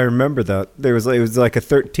 Yeah, I remember that. It was like a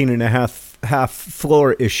 13 and a half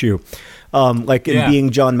floor issue, being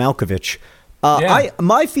John Malkovich.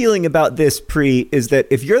 My feeling about this, Pri, is that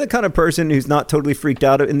if you're the kind of person who's not totally freaked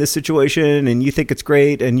out in this situation and you think it's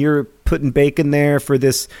great and you're putting bacon there for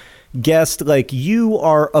this guest, like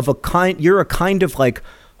you're a kind of like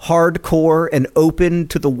hardcore and open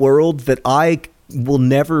to the world that I will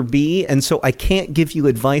never be. And so I can't give you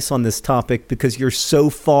advice on this topic because you're so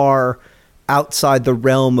far outside the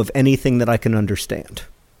realm of anything that I can understand.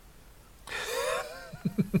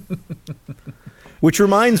 Which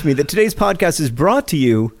reminds me that today's podcast is brought to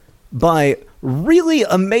you by really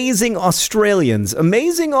amazing Australians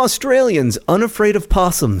unafraid of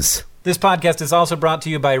possums. This podcast is also brought to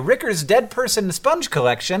you by Ricker's Dead Person Sponge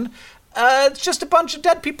Collection. It's just a bunch of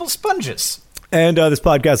dead people's sponges. And this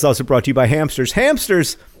podcast is also brought to you by hamsters.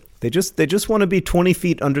 Hamsters, they just want to be 20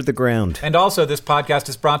 feet under the ground. And also this podcast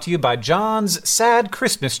is brought to you by John's sad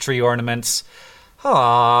Christmas tree ornaments.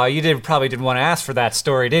 Aw, you probably didn't want to ask for that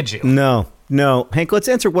story, did you? No. Hank, let's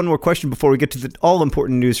answer one more question before we get to the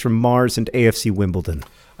all-important news from Mars and AFC Wimbledon.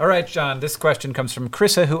 All right, John, this question comes from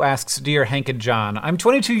Krissa, who asks, Dear Hank and John, I'm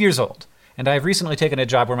 22 years old, and I have recently taken a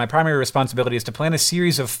job where my primary responsibility is to plan a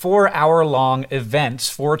series of 4-hour-long events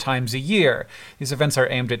 4 times a year. These events are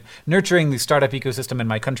aimed at nurturing the startup ecosystem in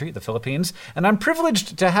my country, the Philippines, and I'm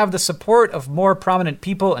privileged to have the support of more prominent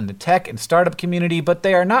people in the tech and startup community, but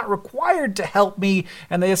they are not required to help me,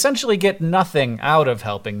 and they essentially get nothing out of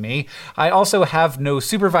helping me. I also have no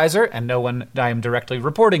supervisor and no one I am directly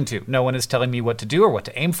reporting to. No one is telling me what to do or what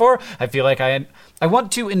to aim for. I feel like I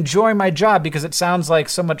want to enjoy my job because it sounds like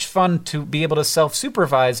so much fun to be able to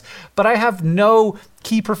self-supervise, but I have no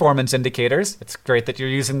key performance indicators, it's great that you're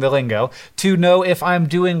using the lingo, to know if I'm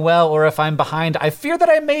doing well or if I'm behind. I fear that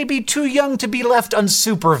I may be too young to be left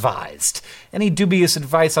unsupervised. Any dubious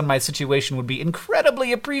advice on my situation would be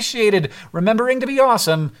incredibly appreciated. Remembering to be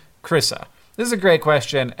awesome, Krissa. This is a great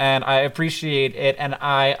question, and I appreciate it, and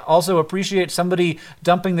I also appreciate somebody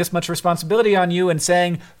dumping this much responsibility on you and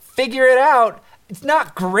saying, figure it out. It's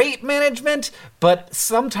not great management, but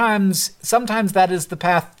sometimes that is the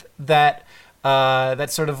path that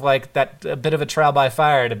that's sort of like that a bit of a trial by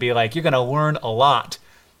fire, to be like, you're going to learn a lot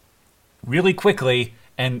really quickly,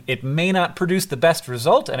 and it may not produce the best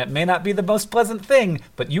result, and it may not be the most pleasant thing,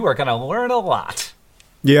 but you are going to learn a lot.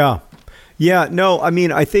 Yeah. Yeah, no, I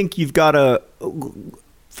mean, I think you've got to,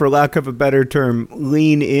 for lack of a better term,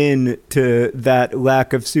 lean in to that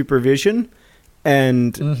lack of supervision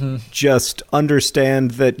and just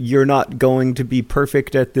understand that you're not going to be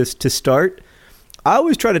perfect at this to start. I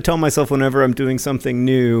always try to tell myself whenever I'm doing something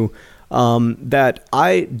new that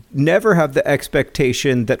I never have the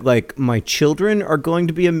expectation that, like, my children are going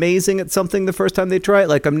to be amazing at something the first time they try it.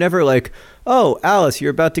 Like, I'm never like, oh, Alice, you're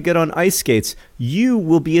about to get on ice skates. You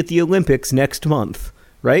will be at the Olympics next month,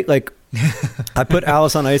 right? Like, I put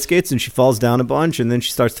Alice on ice skates and she falls down a bunch, and then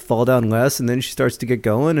she starts to fall down less, and then she starts to get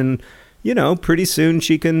going, and you know, pretty soon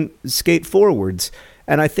she can skate forwards.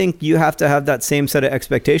 And I think you have to have that same set of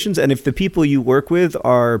expectations. And if the people you work with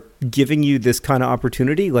are giving you this kind of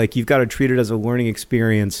opportunity, like, you've got to treat it as a learning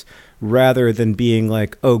experience rather than being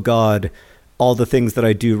like, oh God, all the things that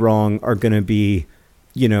I do wrong are going to be,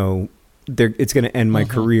 you know, it's going to end my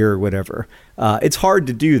career or whatever. It's hard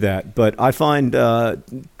to do that, but I find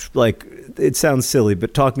like, it sounds silly,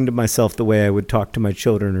 but talking to myself the way I would talk to my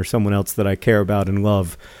children or someone else that I care about and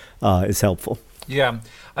love is helpful. Yeah.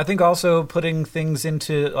 I think also putting things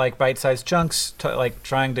into like bite-sized chunks, like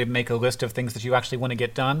trying to make a list of things that you actually want to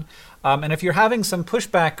get done. And if you're having some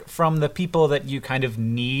pushback from the people that you kind of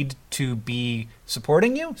need to be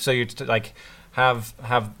supporting you, so you're like have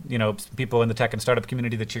you know, people in the tech and startup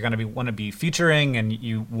community that you're going to want to be featuring, and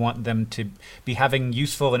you want them to be having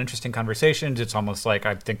useful and interesting conversations. It's almost like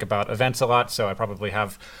I think about events a lot, so I probably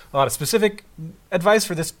have a lot of specific advice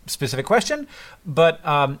for this specific question. But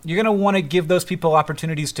you're going to want to give those people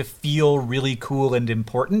opportunities to feel really cool and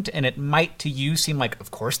important, and it might to you seem like,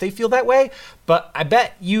 of course they feel that way, but I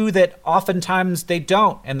bet you that oftentimes they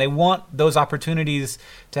don't, and they want those opportunities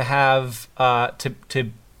to have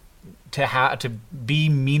to be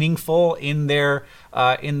meaningful in their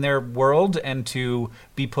world, and to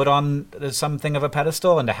be put on something of a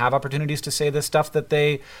pedestal, and to have opportunities to say the stuff that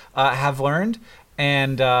they have learned,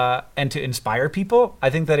 and to inspire people. I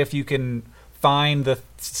think that if you can find the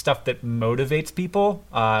stuff that motivates people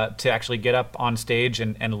to actually get up on stage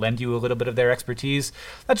and lend you a little bit of their expertise,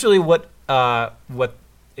 that's really what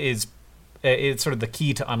is sort of the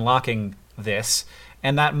key to unlocking this.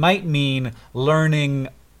 And that might mean learning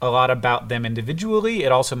a lot about them individually.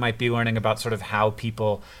 It also might be learning about sort of how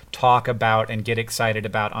people talk about and get excited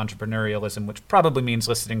about entrepreneurialism, which probably means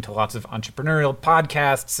listening to lots of entrepreneurial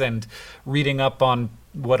podcasts and reading up on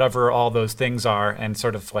whatever all those things are, and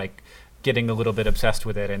sort of like getting a little bit obsessed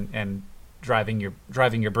with it and driving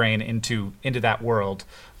your brain into that world.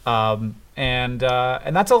 And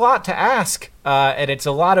that's a lot to ask, and it's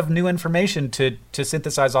a lot of new information to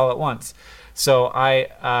synthesize all at once. So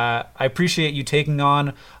I appreciate you taking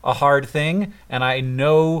on a hard thing, and I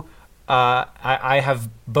know I have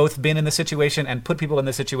both been in the situation and put people in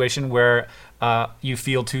the situation where you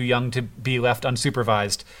feel too young to be left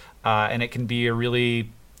unsupervised, and it can be a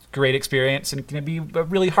really great experience, and it can be a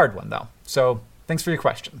really hard one, though. So thanks for your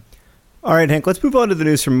question. All right, Hank, let's move on to the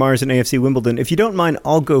news from Mars and AFC Wimbledon. If you don't mind,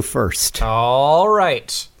 I'll go first. All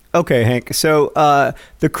right. Okay, Hank. So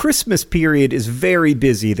the Christmas period is very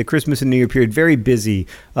busy. The Christmas and New Year period, very busy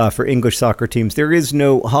for English soccer teams. There is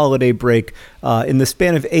no holiday break. In the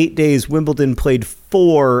span of 8 days, Wimbledon played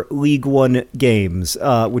 4 League One games,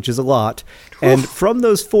 which is a lot. And from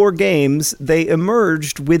those 4 games, they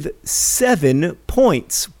emerged with 7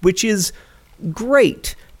 points, which is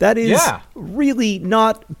great. That is really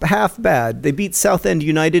not half bad. They beat Southend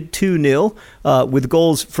United 2-0 with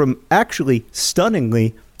goals from actually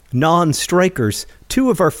stunningly non-strikers. 2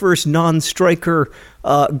 of our first non-striker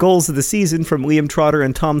goals of the season from Liam Trotter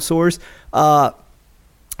and Tom Soares.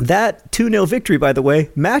 That 2-0 victory, by the way,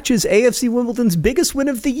 matches AFC Wimbledon's biggest win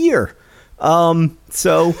of the year.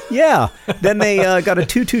 So, yeah. Then they got a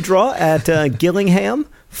 2-2 draw at Gillingham.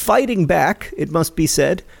 Fighting back, it must be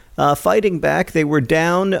said. Fighting back, they were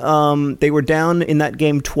down. They were down in that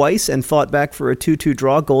game twice and fought back for a 2-2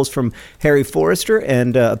 draw. Goals from Harry Forrester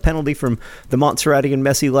and a penalty from the Montserratian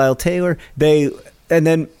Messi Lyle Taylor. And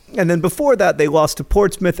then before that, they lost to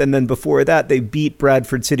Portsmouth, and then before that, they beat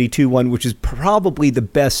Bradford City 2-1, which is probably the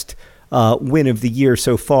best win of the year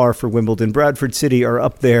so far for Wimbledon. Bradford City are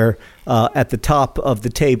up there at the top of the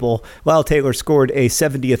table. Lyle Taylor scored a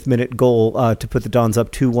 70th minute goal to put the Dons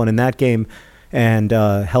up 2-1 in that game and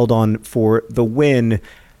held on for the win.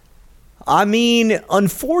 I mean,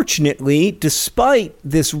 unfortunately, despite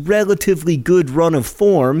this relatively good run of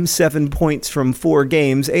form, 7 points from 4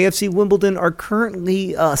 games, AFC Wimbledon are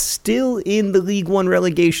currently still in the League One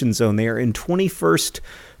relegation zone. They are in 21st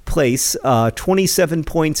place, 27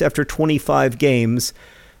 points after 25 games.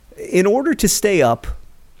 In order to stay up,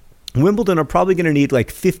 Wimbledon are probably going to need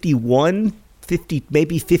like 50,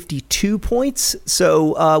 maybe 52 points.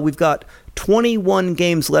 So we've got 21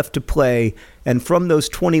 games left to play, and from those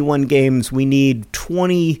 21 games, we need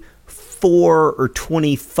 24 or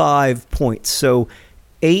 25 points. So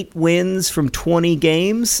 8 wins from 20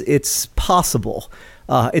 games, it's possible.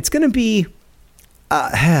 It's going to be...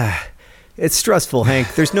 It's stressful,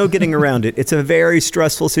 Hank. There's no getting around it. It's a very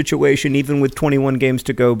stressful situation, even with 21 games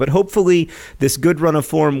to go. But hopefully this good run of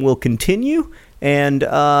form will continue, and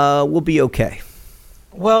we'll be okay.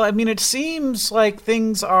 Well, I mean, it seems like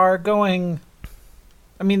things are going...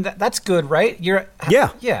 I mean, that's good, right? Yeah.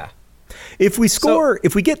 If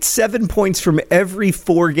we get 7 points from every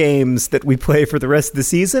 4 games that we play for the rest of the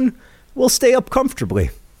season, we'll stay up comfortably.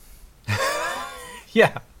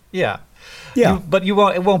 Yeah. But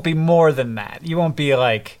it won't be more than that. You won't be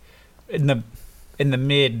like in the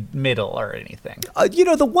middle or anything.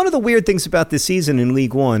 One of the weird things about this season in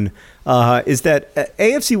League One is that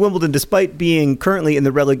AFC Wimbledon, despite being currently in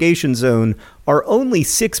the relegation zone, are only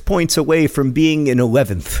 6 points away from being in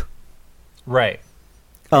 11th. Right.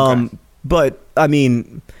 Okay. But I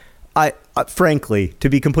mean, I frankly, to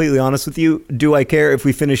be completely honest with you, do I care if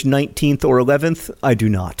we finish 19th or 11th? I do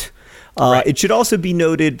not. Right. It should also be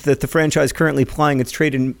noted that the franchise currently plying its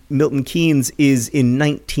trade in Milton Keynes is in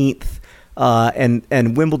 19th,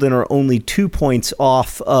 and Wimbledon are only 2 points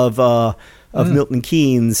off of Milton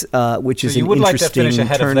Keynes, which is an interesting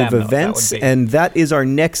turn of events. And that is our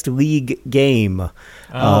next league game.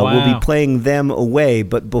 Wow. We'll be playing them away.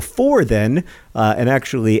 But before then, and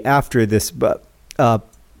actually after this,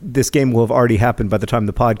 this game will have already happened by the time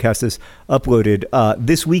the podcast is uploaded.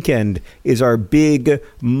 This weekend is our big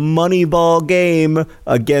Moneyball game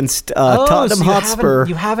against Tottenham Hotspur.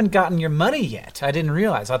 You haven't gotten your money yet. I didn't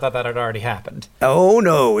realize. I thought that had already happened. Oh,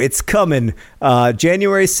 no, it's coming.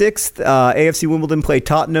 January 6th, AFC Wimbledon play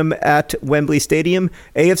Tottenham at Wembley Stadium.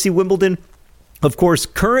 AFC Wimbledon, of course,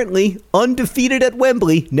 currently undefeated at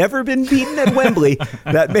Wembley, never been beaten at Wembley.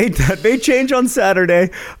 That may change on Saturday,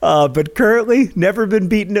 but currently never been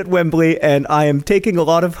beaten at Wembley, and I am taking a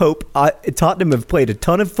lot of hope. Tottenham have played a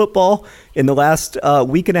ton of football in the last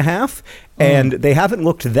week and a half, and they haven't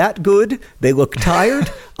looked that good. They look tired.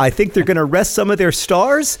 I think they're going to rest some of their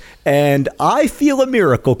stars, and I feel a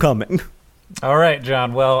miracle coming. All right,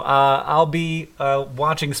 John. Well, I'll be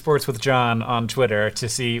watching Sports with John on Twitter to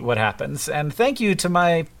see what happens. And thank you to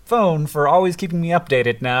my phone for always keeping me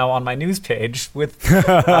updated now on my news page with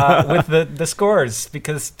the scores,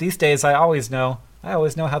 because these days I always know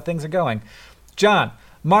how things are going. John,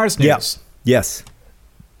 Mars news. Yes.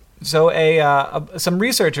 So some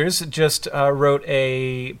researchers just wrote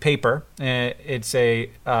a paper. It's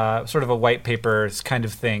a sort of a white paper kind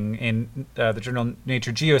of thing in the journal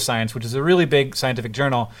Nature Geoscience, which is a really big scientific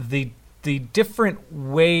journal. The different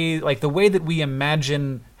way, like the way that we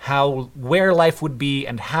imagine where life would be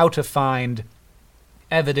and how to find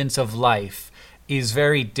evidence of life is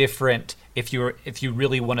very different if you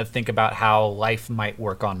really want to think about how life might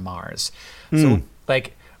work on Mars. So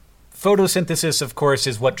like, photosynthesis, of course,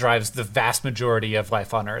 is what drives the vast majority of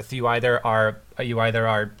life on Earth. You either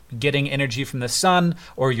are getting energy from the sun,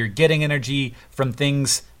 or you're getting energy from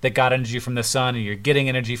things that got energy from the sun, and you're getting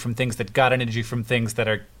energy from things that got energy from things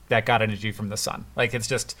that got energy from the sun. Like, it's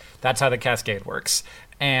just, that's how the cascade works.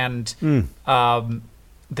 And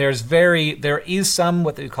there is some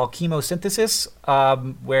what they call chemosynthesis,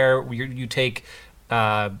 where you take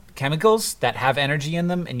chemicals that have energy in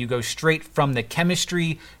them, and you go straight from the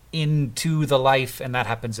chemistry into the life, and that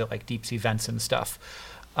happens at like deep sea vents and stuff.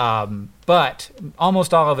 But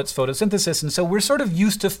almost all of it's photosynthesis, and so we're sort of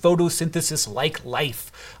used to photosynthesis like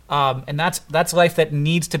life, and that's life that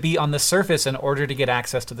needs to be on the surface in order to get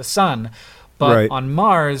access to the sun. But on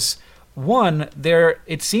Mars,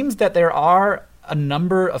 it seems that there are a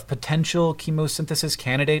number of potential chemosynthesis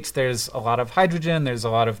candidates. There's a lot of hydrogen, there's a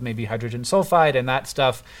lot of maybe hydrogen sulfide, and that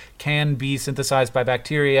stuff can be synthesized by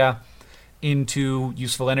bacteria into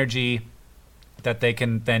useful energy that they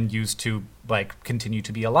can then use to like continue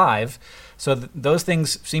to be alive. So those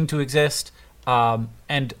things seem to exist.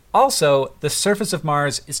 And also, the surface of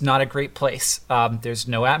Mars is not a great place. There's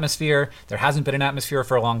no atmosphere. There hasn't been an atmosphere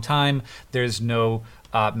for a long time. There's no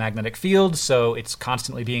magnetic field, so it's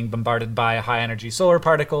constantly being bombarded by high-energy solar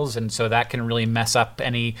particles, and so that can really mess up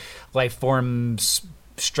any life forms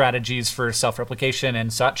strategies for self-replication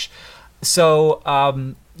and such. So,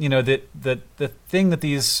 the thing that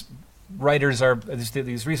these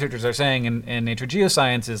researchers are saying in Nature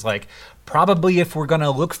Geoscience is like, probably if we're going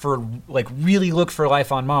to really look for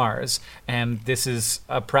life on Mars, and this is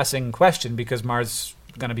a pressing question because Mars is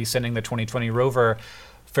going to be sending the 2020 rover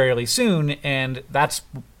fairly soon, and that's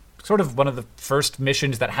sort of one of the first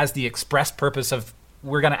missions that has the express purpose of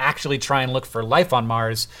we're going to actually try and look for life on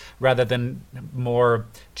Mars rather than more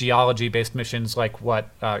geology-based missions like what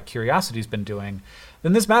Curiosity's been doing,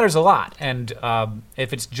 then this matters a lot. And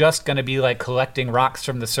if it's just going to be like collecting rocks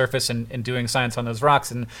from the surface and doing science on those rocks,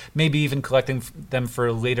 and maybe even collecting them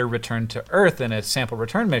for later return to Earth in a sample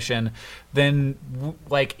return mission, then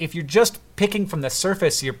like if you're just picking from the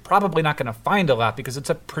surface, you're probably not going to find a lot because it's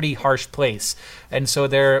a pretty harsh place. And so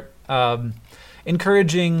they're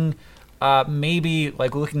encouraging maybe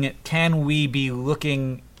like looking at, can we be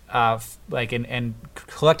looking and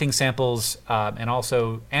collecting samples and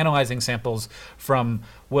also analyzing samples from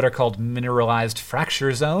what are called mineralized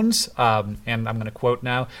fracture zones. And I'm going to quote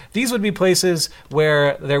now, "These would be places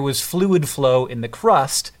where there was fluid flow in the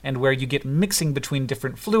crust and where you get mixing between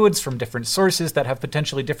different fluids from different sources that have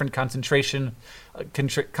potentially different concentrations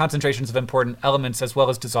of important elements, as well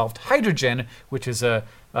as dissolved hydrogen, which is a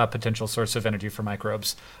potential source of energy for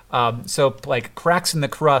microbes." So like cracks in the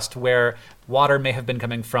crust where water may have been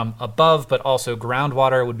coming from above, but also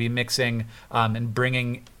groundwater would be mixing and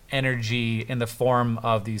bringing energy in the form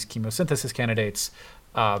of these chemosynthesis candidates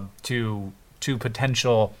to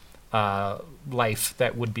potential life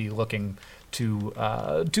that would be looking to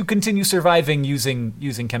continue surviving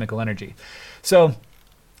using chemical energy. So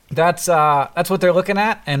that's what they're looking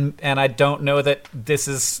at, and I don't know that this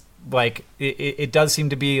is like it does seem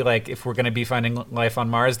to be like if we're going to be finding life on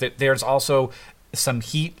Mars, that there's also some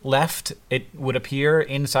heat left, it would appear,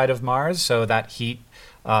 inside of Mars. So that heat,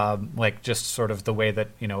 like just sort of the way that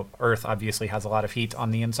Earth obviously has a lot of heat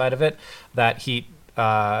on the inside of it, that heat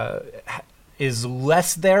is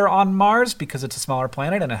less there on Mars because it's a smaller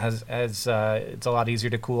planet and it has it's a lot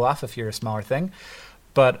easier to cool off if you're a smaller thing.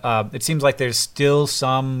 But it seems like there's still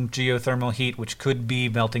some geothermal heat, which could be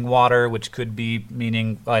melting water, which could be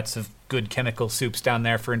meaning lots of good chemical soups down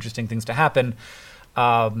there for interesting things to happen.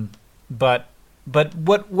 But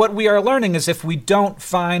what we are learning is if we don't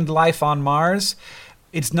find life on Mars,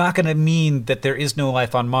 it's not going to mean that there is no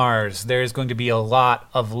life on Mars. There is going to be a lot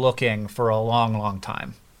of looking for a long, long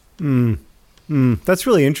time. That's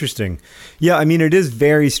really interesting. Yeah, I mean, it is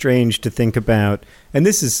very strange to think about, and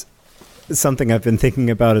this is something I've been thinking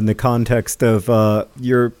about in the context of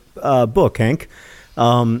your book, Hank.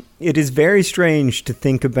 It is very strange to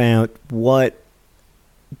think about what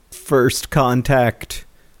first contact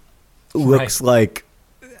looks like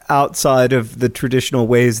outside of the traditional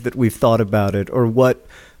ways that we've thought about it, or what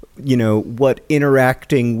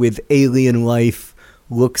interacting with alien life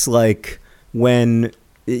looks like when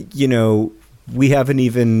we haven't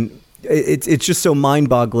even. It's just so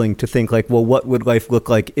mind-boggling to think like, well, what would life look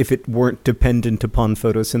like if it weren't dependent upon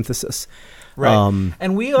photosynthesis? Right.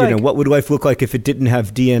 And we what would life look like if it didn't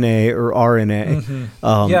have DNA or RNA?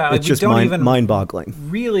 Mm-hmm. It's just mind-boggling.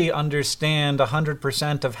 Really understand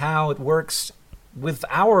 100% of how it works with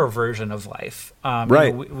our version of life.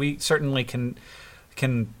 Right. We certainly can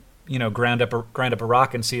grind up a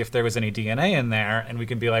rock and see if there was any DNA in there, and we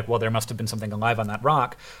can be like, well, there must have been something alive on that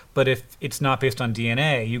rock. But if it's not based on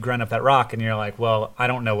DNA, you grind up that rock and you're like, well, I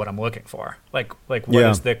don't know what I'm looking for. Like what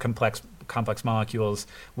is the complex molecules?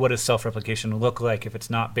 What does self-replication look like if it's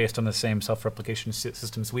not based on the same self-replication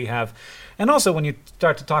systems we have? And also when you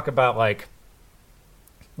start to talk about like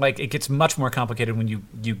it gets much more complicated when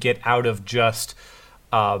you get out of just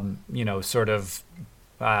sort of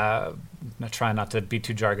trying not to be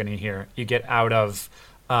too jargony here. You get out of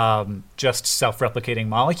just self-replicating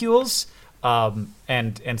molecules and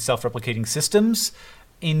self-replicating systems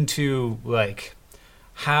into like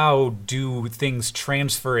how do things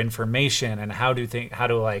transfer information and how do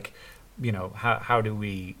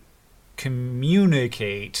we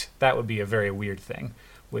communicate. That would be a very weird thing,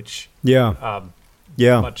 which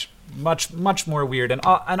much more weird and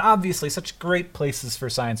obviously such great places for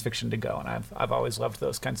science fiction to go, and I've always loved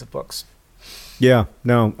those kinds of books. Yeah,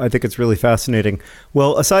 no, I think it's really fascinating.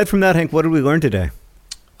 Well, aside from that, Hank, what did we learn today?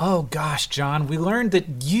 Oh gosh, John, we learned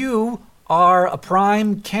that you are a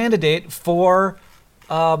prime candidate for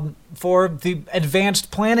the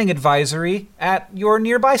advanced planning advisory at your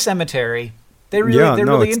nearby cemetery. They're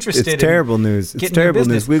really interested. It's terrible news. It's terrible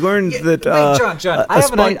news. We learned that. Wait, John,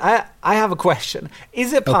 I have a question.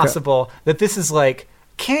 Is it possible that this is like?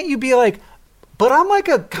 Can't you be like? But I'm like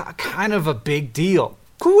a kind of a big deal.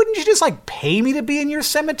 Wouldn't you just like pay me to be in your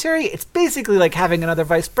cemetery? It's basically like having another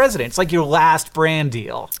vice president. It's like your last brand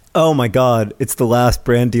deal. Oh my God! It's the last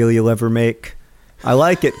brand deal you'll ever make. I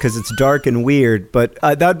like it because it's dark and weird, but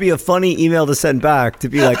that'd be a funny email to send back to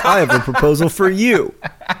be like, I have a proposal for you.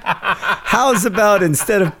 How's about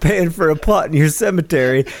instead of paying for a plot in your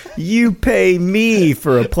cemetery, you pay me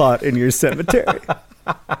for a plot in your cemetery?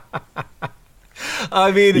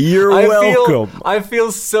 I mean, welcome. I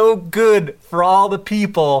feel so good for all the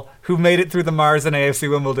people who made it through the Mars and AFC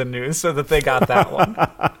Wimbledon news so that they got that one.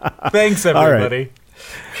 Thanks, everybody.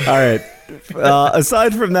 All right.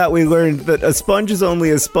 Aside from that, we learned that a sponge is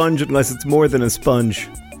only a sponge unless it's more than a sponge.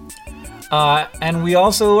 And we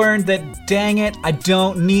also learned that, dang it, I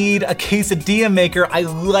don't need a quesadilla maker. I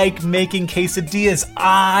like making quesadillas.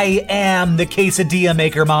 I am the quesadilla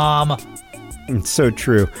maker, Mom. It's so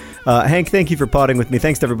true. Hank, thank you for potting with me.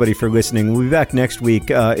 Thanks to everybody for listening. We'll be back next week.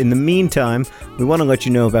 In the meantime, we want to let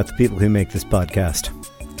you know about the people who make this podcast.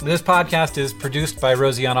 This podcast is produced by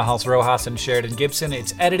Rosianna Hals-Rojas and Sheridan Gibson.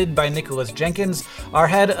 It's edited by Nicholas Jenkins. Our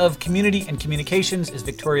head of community and communications is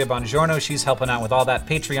Victoria Bongiorno. She's helping out with all that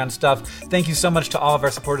Patreon stuff. Thank you so much to all of our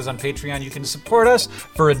supporters on Patreon. You can support us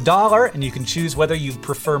for $1, and you can choose whether you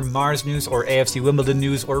prefer Mars news or AFC Wimbledon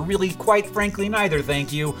news, or really, quite frankly, neither,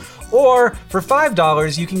 thank you. Or for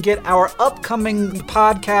 $5, you can get our upcoming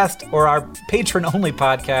podcast, or our patron-only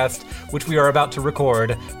podcast, which we are about to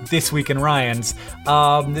record this week in Ryan's.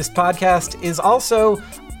 This podcast is also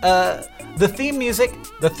the theme music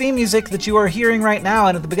that you are hearing right now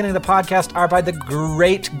and at the beginning of the podcast are by the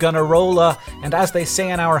great Gunnarolla, and as they say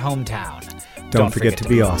in our hometown, don't forget to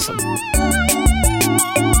be awesome.